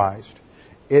from Christ,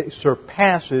 it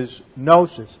surpasses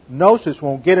gnosis. Gnosis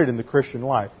won't get it in the Christian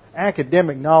life.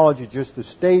 Academic knowledge is just the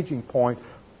staging point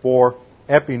for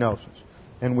epinosis.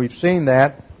 And we've seen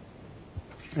that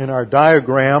in our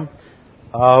diagram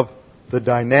of the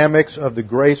dynamics of the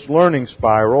grace learning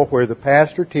spiral, where the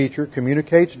pastor-teacher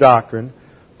communicates doctrine,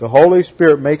 the Holy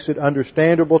Spirit makes it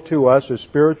understandable to us as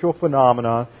spiritual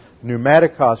phenomena,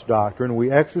 pneumatikos doctrine.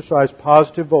 We exercise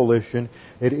positive volition.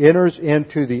 It enters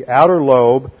into the outer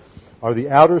lobe, or the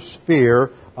outer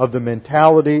sphere, of the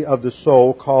mentality of the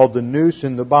soul called the nous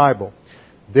in the Bible.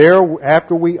 There,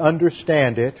 after we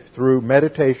understand it through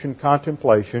meditation,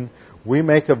 contemplation, We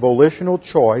make a volitional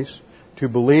choice to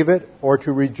believe it or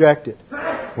to reject it.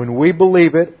 When we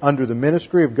believe it under the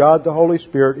ministry of God the Holy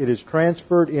Spirit, it is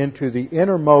transferred into the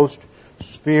innermost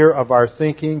sphere of our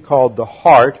thinking called the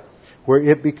heart, where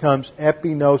it becomes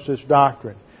epignosis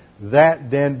doctrine. That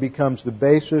then becomes the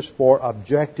basis for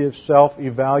objective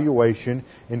self-evaluation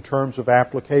in terms of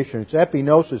application. It's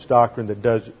epignosis doctrine that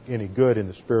does any good in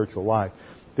the spiritual life.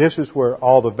 This is where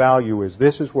all the value is.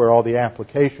 This is where all the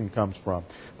application comes from.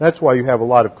 That's why you have a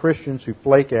lot of Christians who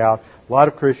flake out, a lot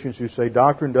of Christians who say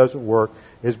doctrine doesn't work,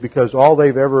 is because all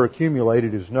they've ever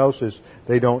accumulated is gnosis.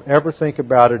 They don't ever think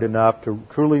about it enough to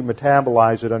truly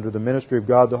metabolize it under the ministry of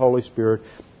God the Holy Spirit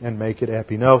and make it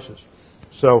epignosis.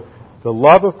 So, the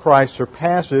love of Christ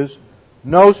surpasses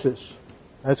gnosis.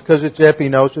 That's because it's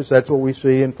epignosis. That's what we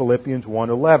see in Philippians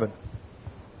 1:11.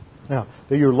 Now,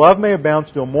 that your love may abound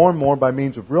still more and more by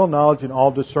means of real knowledge and all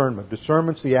discernment.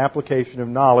 Discernment's the application of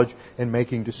knowledge in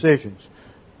making decisions.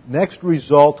 Next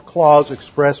result clause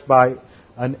expressed by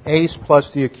an ace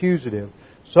plus the accusative.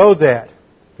 So that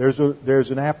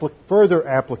there's an further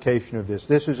application of this.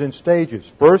 This is in stages.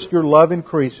 First, your love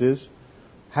increases.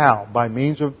 How? By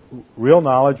means of real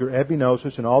knowledge or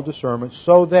epignosis and all discernment,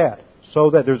 so that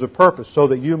there's a purpose, so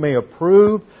that you may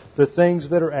approve the things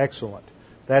that are excellent.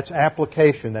 That's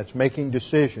application, that's making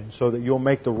decisions, so that you'll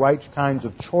make the right kinds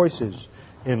of choices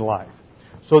in life.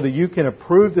 So that you can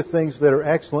approve the things that are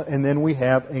excellent, and then we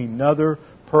have another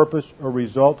purpose or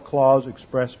result clause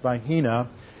expressed by Hina,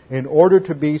 in order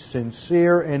to be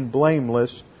sincere and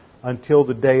blameless until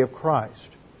the day of Christ.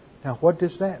 Now, what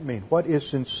does that mean? What is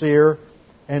sincere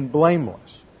and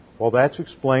blameless? Well, that's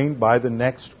explained by the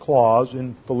next clause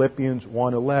in Philippians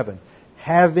 1:11.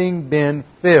 Having been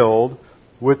filled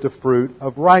with the fruit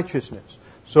of righteousness.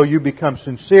 So you become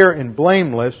sincere and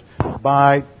blameless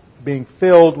by being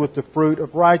filled with the fruit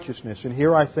of righteousness. And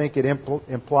here I think it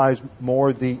implies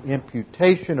more the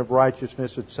imputation of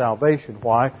righteousness at salvation.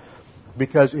 Why?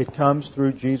 Because it comes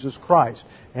through Jesus Christ.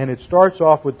 And it starts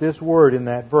off with this word in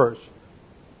that verse.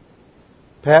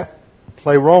 Pep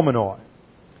pleromai.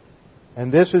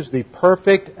 And this is the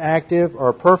perfect active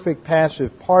or perfect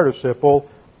passive participle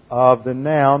of the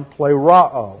noun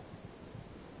plerao,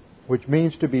 which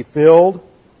means to be filled,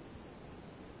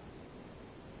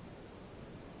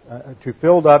 to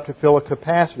filled up, to fill a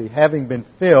capacity, having been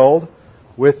filled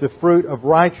with the fruit of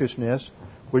righteousness,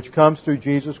 which comes through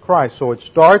Jesus Christ. So it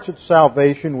starts at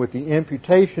salvation with the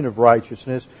imputation of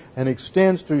righteousness and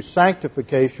extends through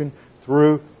sanctification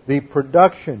through the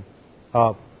production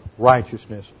of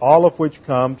righteousness, all of which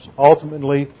comes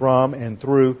ultimately from and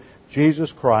through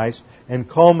Jesus Christ and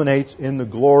culminates in the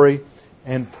glory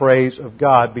and praise of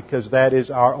God, because that is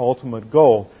our ultimate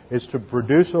goal, is to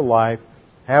produce a life,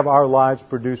 have our lives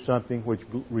produce something which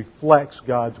reflects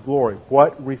God's glory.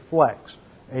 What reflects?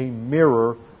 A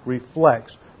mirror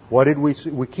reflects. What did we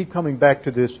see? We keep coming back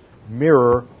to this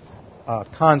mirror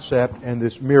concept and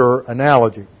this mirror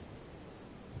analogy.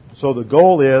 So the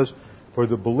goal is, for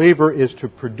the believer, is to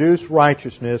produce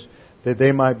righteousness that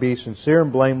they might be sincere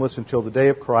and blameless until the day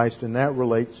of Christ, and that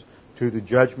relates to the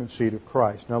judgment seat of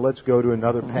Christ. Now let's go to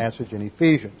another passage in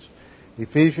Ephesians.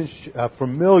 Ephesians, a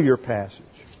familiar passage.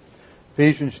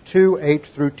 Ephesians 2:8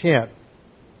 through 10.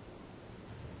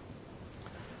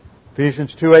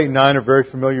 Ephesians 2, 8, and 9 are very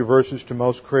familiar verses to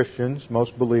most Christians,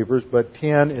 most believers, but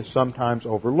 10 is sometimes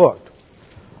overlooked.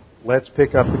 Let's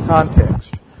pick up the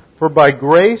context. For by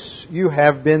grace you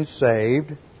have been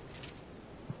saved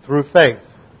through faith.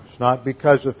 It's not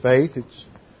because of faith, it's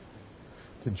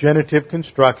the genitive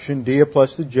construction, dia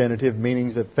plus the genitive,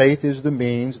 meaning that faith is the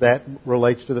means. That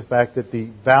relates to the fact that the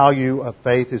value of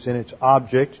faith is in its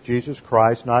object, Jesus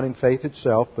Christ, not in faith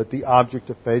itself, but the object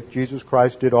of faith. Jesus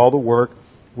Christ did all the work.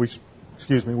 We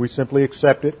simply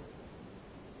accept it.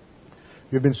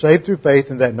 You've been saved through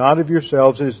faith, and that not of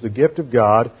yourselves, it is the gift of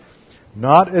God,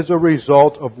 not as a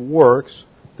result of works,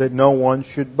 that no one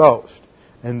should boast.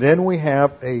 And then we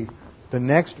have the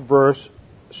next verse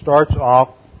starts off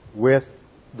with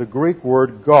the Greek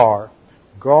word gar.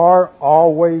 Gar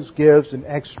always gives an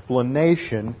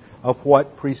explanation of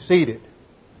what preceded.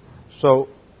 So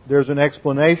there's an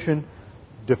explanation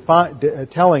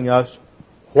telling us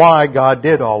why God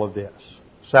did all of this.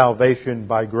 Salvation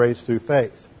by grace through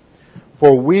faith.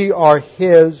 For we are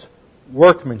His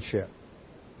workmanship,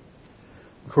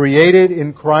 created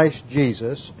in Christ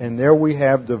Jesus, and there we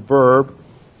have the verb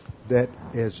that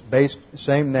is based,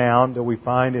 same noun that we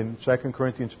find in 2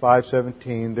 Corinthians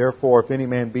 5:17. Therefore, if any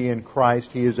man be in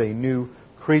Christ, he is a new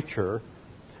creature.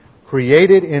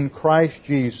 Created in Christ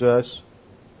Jesus,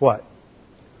 what?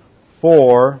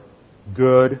 For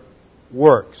good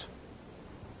works.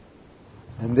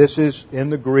 And this is in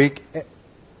the Greek,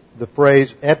 the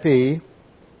phrase epi,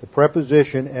 the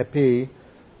preposition epi,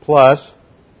 plus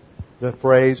the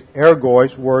phrase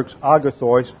ergos, works,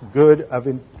 agathos,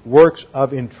 works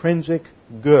of intrinsic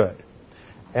good.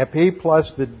 Epi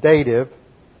plus the dative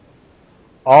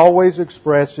always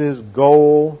expresses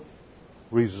goal,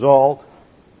 result,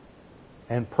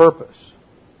 and purpose.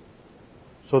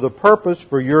 So the purpose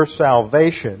for your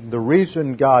salvation, the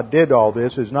reason God did all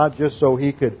this is not just so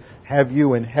He could have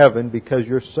you in heaven because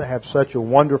you have such a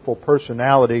wonderful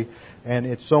personality and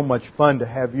it's so much fun to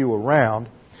have you around.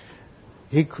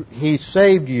 He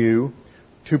saved you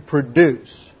to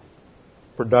produce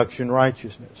production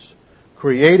righteousness,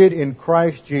 created in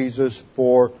Christ Jesus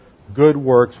for good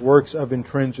works, works of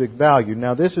intrinsic value.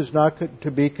 Now this is not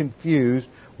to be confused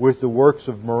with the works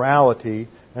of morality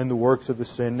and the works of the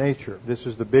sin nature. This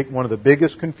is one of the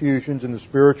biggest confusions in the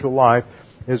spiritual life,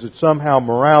 is that somehow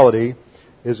morality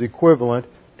is equivalent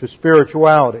to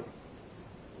spirituality.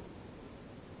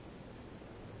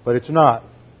 But it's not.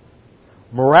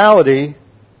 Morality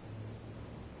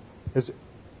is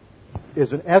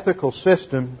an ethical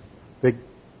system that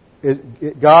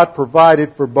God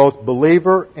provided for both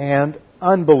believer and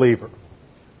unbeliever.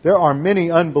 There are many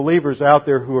unbelievers out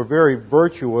there who are very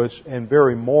virtuous and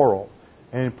very moral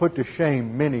and put to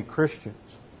shame many Christians.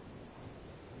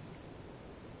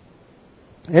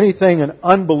 Anything an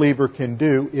unbeliever can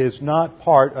do is not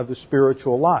part of the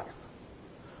spiritual life.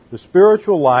 The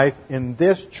spiritual life in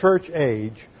this church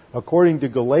age, according to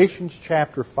Galatians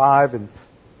chapter 5 and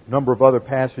a number of other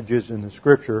passages in the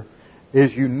Scripture,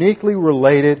 is uniquely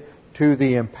related to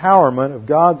the empowerment of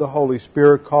God the Holy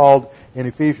Spirit, called in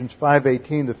Ephesians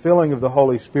 5:18 the filling of the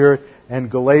Holy Spirit, and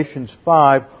Galatians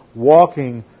 5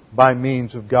 walking by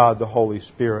means of God the Holy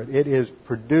Spirit. It is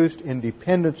produced in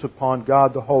dependence upon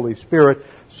God the Holy Spirit,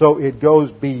 so it goes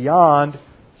beyond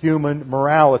human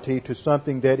morality to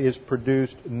something that is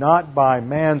produced not by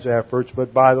man's efforts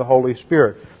but by the Holy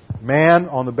Spirit. Man,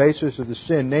 on the basis of the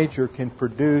sin nature, can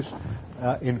produce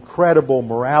incredible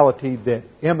morality that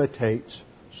imitates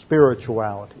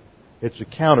spirituality. It's a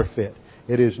counterfeit.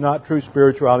 It is not true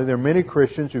spirituality. There are many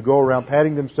Christians who go around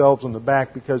patting themselves on the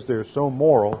back because they're so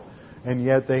moral, and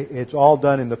yet it's all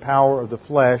done in the power of the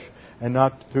flesh and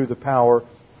not through the power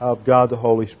of God the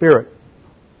Holy Spirit.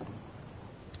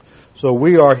 So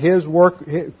we are His work,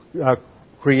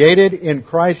 created in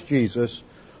Christ Jesus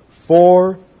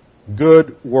for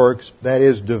good works, that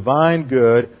is, divine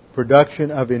good, production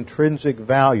of intrinsic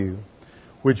value,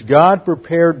 which God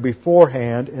prepared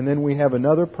beforehand, and then we have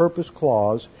another purpose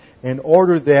clause, in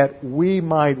order that we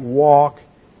might walk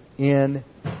in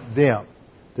them.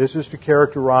 This is to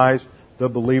characterize the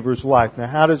believer's life. Now,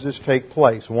 how does this take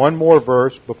place? One more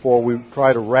verse before we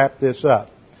try to wrap this up.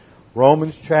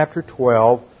 Romans chapter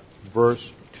 12,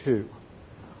 verse 2.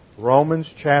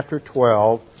 Romans chapter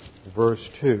 12, verse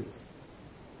 2.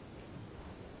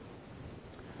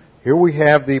 Here we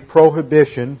have the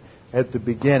prohibition at the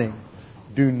beginning.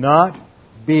 Do not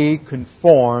be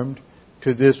conformed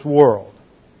to this world,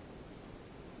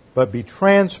 but be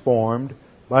transformed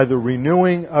by the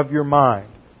renewing of your mind.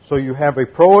 So you have a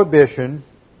prohibition,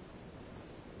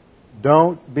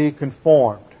 don't be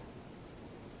conformed.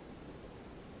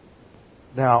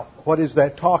 Now, what is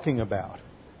that talking about?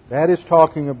 That is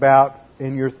talking about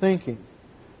in your thinking.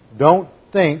 Don't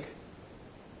think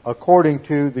according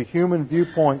to the human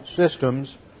viewpoint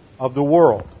systems of the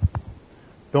world.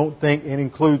 Don't think it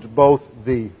includes both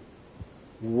the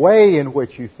way in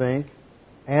which you think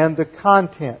and the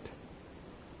content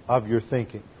of your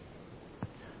thinking.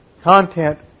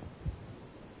 Content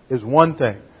is one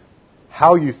thing.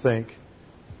 How you think,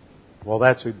 well,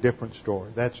 that's a different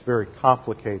story. That's very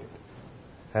complicated.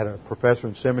 I had a professor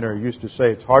in seminary who used to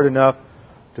say it's hard enough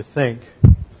to think,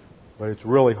 but it's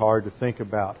really hard to think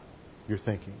about your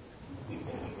thinking.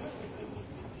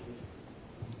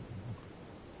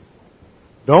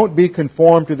 Don't be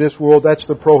conformed to this world. That's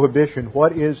the prohibition.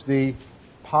 What is the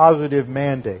positive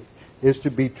mandate? Is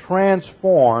to be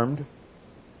transformed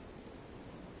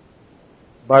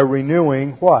by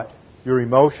renewing what? Your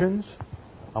emotions.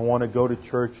 I want to go to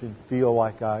church and feel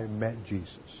like I met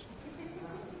Jesus.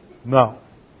 No.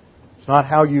 It's not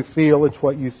how you feel, it's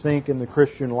what you think in the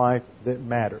Christian life that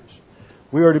matters.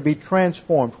 We are to be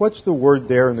transformed. What's the word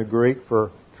there in the Greek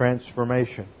for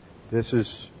transformation? This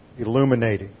is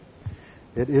illuminating.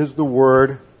 It is the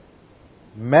word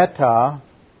metamorpho,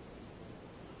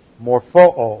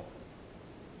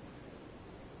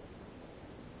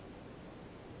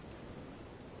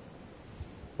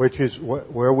 which is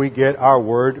where we get our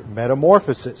word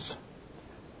metamorphosis.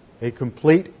 A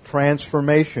complete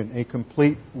transformation, a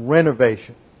complete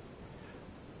renovation.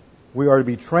 we are to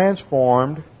be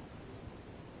transformed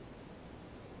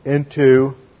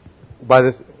by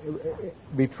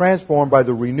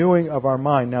the renewing of our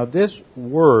mind. Now this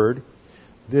word,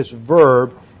 this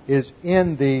verb, is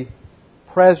in the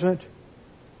present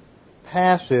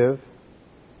passive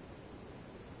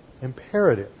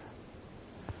imperative.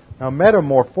 Now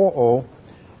metamorphao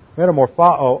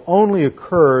only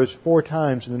occurs 4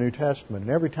 times in the New Testament,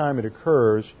 and every time it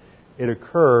occurs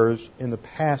in the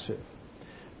passive.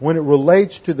 When it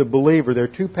relates to the believer, there are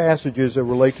 2 passages that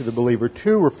relate to the believer.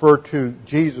 2 refer to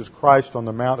Jesus Christ on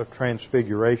the Mount of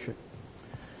Transfiguration.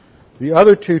 The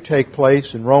other 2 take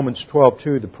place in Romans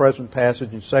 12:2, the present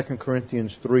passage, in 2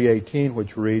 Corinthians 3:18,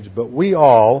 which reads, "But we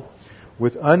all,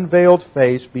 with unveiled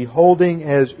face, beholding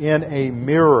as in a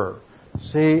mirror."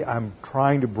 See, I'm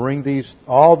trying to bring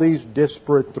all these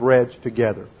disparate threads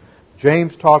together.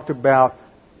 James talked about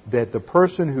that the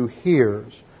person who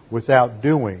hears without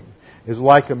doing is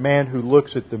like a man who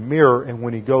looks at the mirror and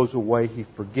when he goes away he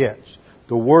forgets.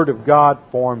 The Word of God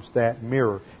forms that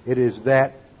mirror. It is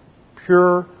that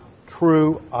pure,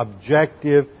 true,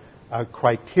 objective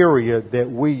criteria that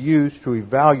we use to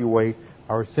evaluate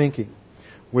our thinking.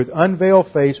 With unveiled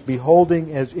face,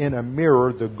 beholding as in a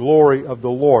mirror the glory of the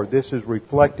Lord. This is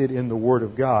reflected in the Word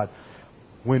of God.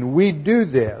 When we do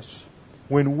this,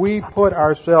 when we put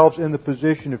ourselves in the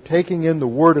position of taking in the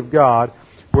Word of God,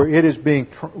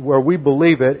 where we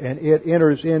believe it and it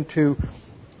enters into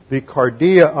the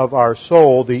cardia of our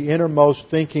soul, the innermost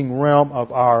thinking realm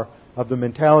of the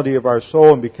mentality of our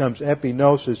soul, and becomes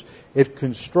epignosis, it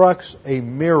constructs a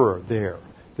mirror there.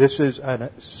 This is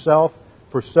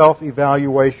for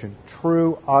self-evaluation,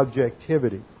 true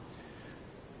objectivity.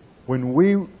 When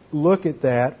we look at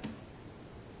that,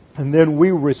 and then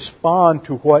we respond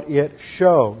to what it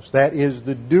shows. That is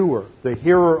the doer. The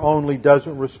hearer only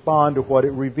doesn't respond to what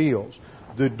it reveals.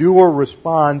 The doer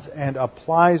responds and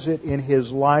applies it in his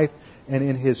life and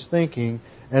in his thinking,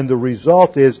 and the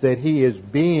result is that he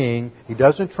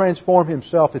doesn't transform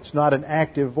himself. It's not an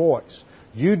active voice.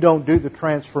 You don't do the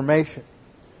transformation.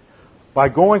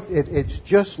 It's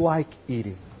just like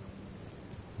eating.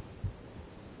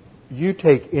 You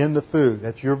take in the food.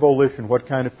 That's your volition, what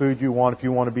kind of food you want. If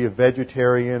you want to be a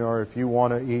vegetarian, or if you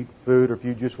want to eat food, or if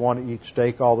you just want to eat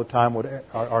steak all the time, or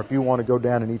if you want to go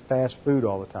down and eat fast food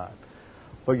all the time.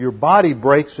 But your body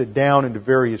breaks it down into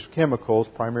various chemicals,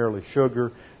 primarily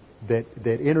sugar, that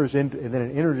enters into, and then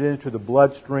it enters into the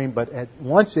bloodstream. But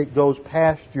once it goes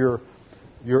past your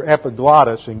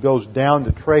epiglottis and goes down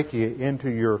the trachea into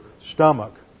your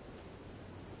stomach,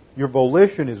 your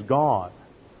volition is gone.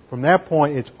 From that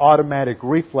point, it's automatic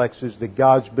reflexes that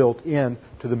God's built in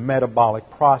to the metabolic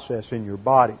process in your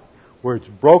body, where it's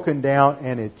broken down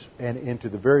and into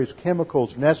the various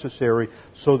chemicals necessary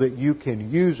so that you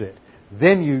can use it.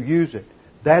 Then you use it.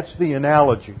 That's the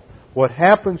analogy. What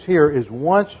happens here is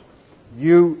once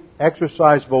you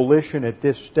exercise volition at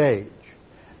this stage,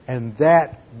 and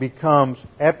that becomes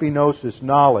epignosis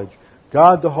knowledge,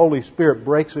 God the Holy Spirit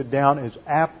breaks it down as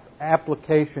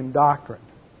application doctrine,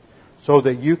 so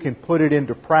that you can put it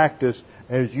into practice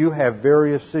as you have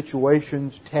various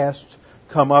situations, tests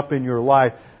come up in your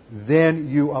life. Then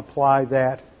you apply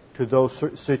that to those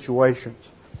situations.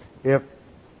 If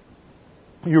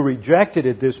you reject it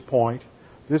at this point,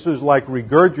 this is like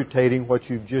regurgitating what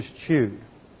you've just chewed.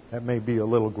 That may be a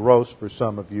little gross for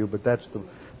some of you, but that's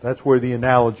where the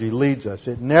analogy leads us.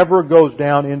 It never goes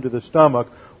down into the stomach,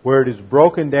 where it is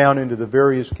broken down into the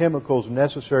various chemicals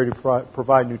necessary to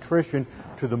provide nutrition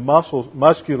to the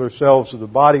muscular cells of the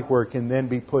body, where it can then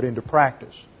be put into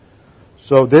practice.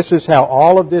 So this is how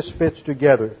all of this fits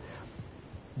together.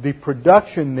 The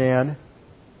production then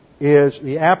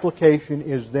the application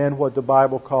is then what the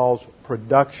Bible calls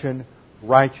production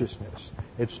righteousness.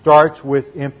 It starts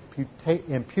with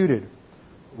imputed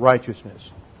righteousness,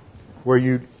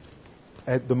 where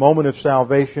at the moment of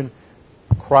salvation,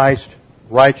 Christ's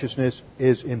righteousness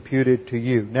is imputed to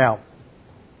you. Now,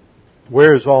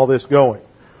 where is all this going?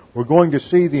 We're going to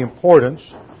see the importance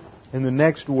in the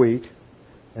next week,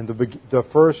 and the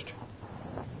first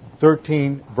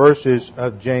 13 verses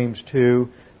of James 2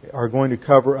 are going to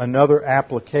cover another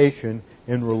application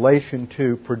in relation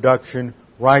to production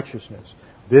righteousness.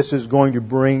 This is going to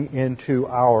bring to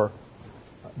our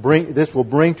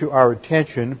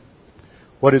attention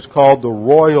what is called the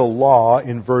royal law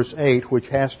in verse 8, which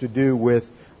has to do with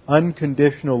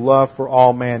unconditional love for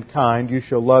all mankind. You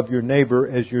shall love your neighbor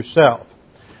as yourself.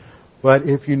 But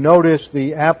if you notice,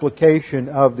 the application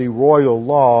of the royal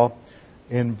law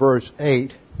in verse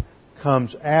 8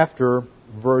 comes after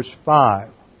verse 5.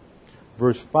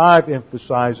 Verse 5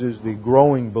 emphasizes the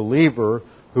growing believer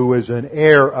who is an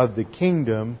heir of the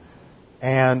kingdom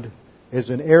and is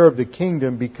an heir of the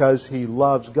kingdom because he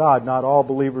loves God. Not all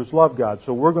believers love God.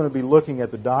 So we're going to be looking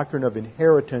at the doctrine of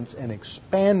inheritance and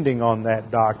expanding on that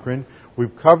doctrine.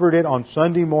 We've covered it on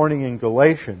Sunday morning in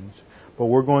Galatians, but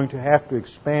we're going to have to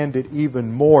expand it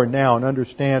even more now and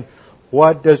understand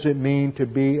what does it mean to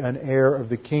be an heir of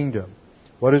the kingdom.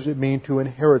 What does it mean to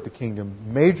inherit the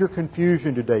kingdom? Major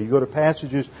confusion today. You go to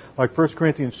passages like 1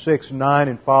 Corinthians 6, 9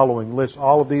 and following, lists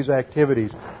all of these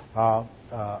activities.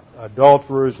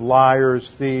 Adulterers,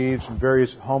 liars, thieves, and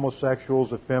various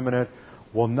homosexuals, effeminate,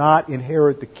 will not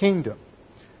inherit the kingdom.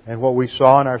 And what we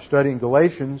saw in our study in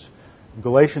Galatians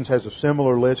has a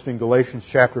similar list in Galatians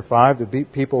chapter 5. The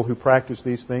people who practice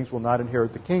these things will not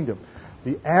inherit the kingdom.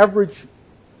 The average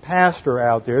pastor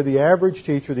out there, the average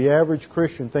teacher, the average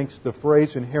Christian thinks the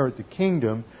phrase inherit the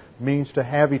kingdom means to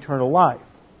have eternal life.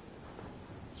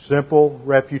 Simple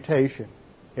refutation.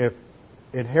 If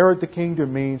inherit the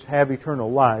kingdom means have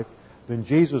eternal life, then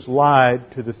Jesus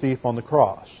lied to the thief on the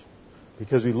cross.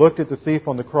 Because he looked at the thief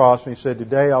on the cross and he said,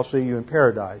 "Today I'll see you in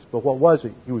paradise." But what was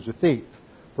he? He was a thief.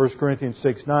 1 Corinthians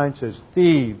 6:9 says,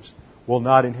 "Thieves will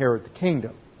not inherit the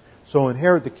kingdom." So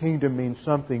inherit the kingdom means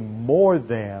something more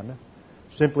than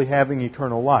simply having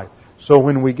eternal life. So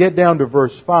when we get down to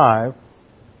verse 5,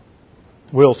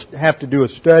 we'll have to do a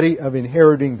study of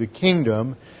inheriting the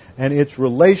kingdom and its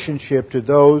relationship to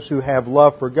those who have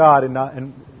love for God.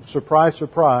 And surprise,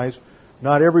 surprise,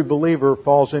 not every believer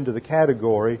falls into the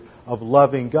category of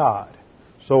loving God.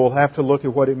 So we'll have to look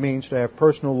at what it means to have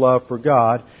personal love for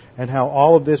God and how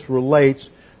all of this relates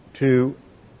to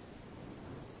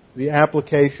the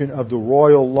application of the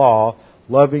royal law,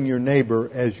 loving your neighbor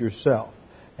as yourself.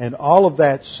 And all of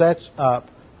that sets up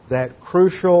that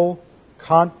crucial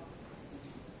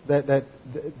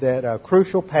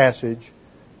crucial passage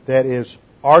that is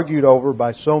argued over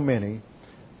by so many.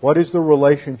 What is the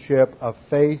relationship of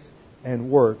faith and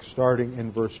works, starting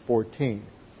in verse 14?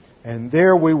 And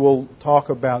there we will talk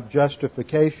about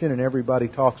justification, and everybody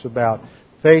talks about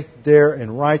faith there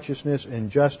and righteousness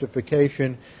and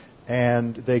justification,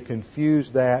 and they confuse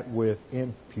that with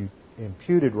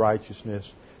imputed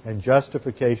righteousness and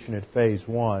justification at phase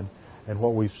 1. And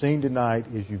what we've seen tonight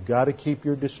is you've got to keep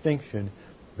your distinction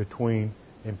between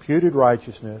imputed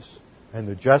righteousness and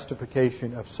the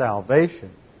justification of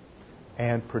salvation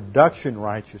and production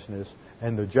righteousness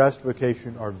and the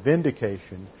justification or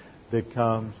vindication that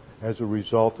comes as a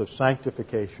result of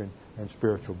sanctification and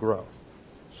spiritual growth.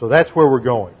 So that's where we're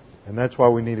going. And that's why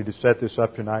we needed to set this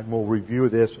up tonight. And we'll review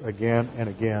this again and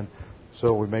again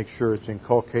so we make sure it's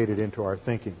inculcated into our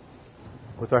thinking.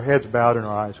 With our heads bowed and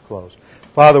our eyes closed.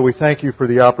 Father, we thank you for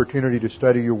the opportunity to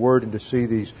study your word and to see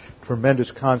these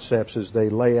tremendous concepts as they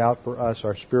lay out for us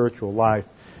our spiritual life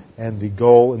and the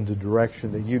goal and the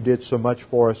direction that you did so much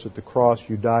for us at the cross.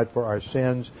 You died for our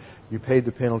sins. You paid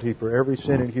the penalty for every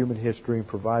sin in human history and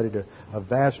provided a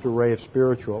vast array of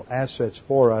spiritual assets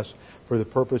for us for the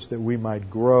purpose that we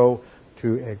might grow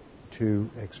to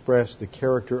express the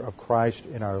character of Christ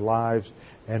in our lives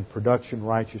and production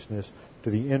righteousness to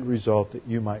the end result that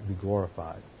you might be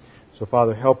glorified. So,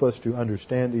 Father, help us to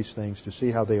understand these things, to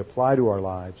see how they apply to our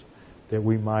lives, that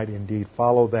we might indeed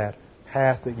follow that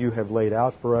path that you have laid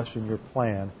out for us in your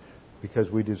plan, because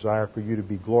we desire for you to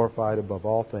be glorified above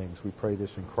all things. We pray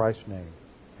this in Christ's name.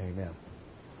 Amen.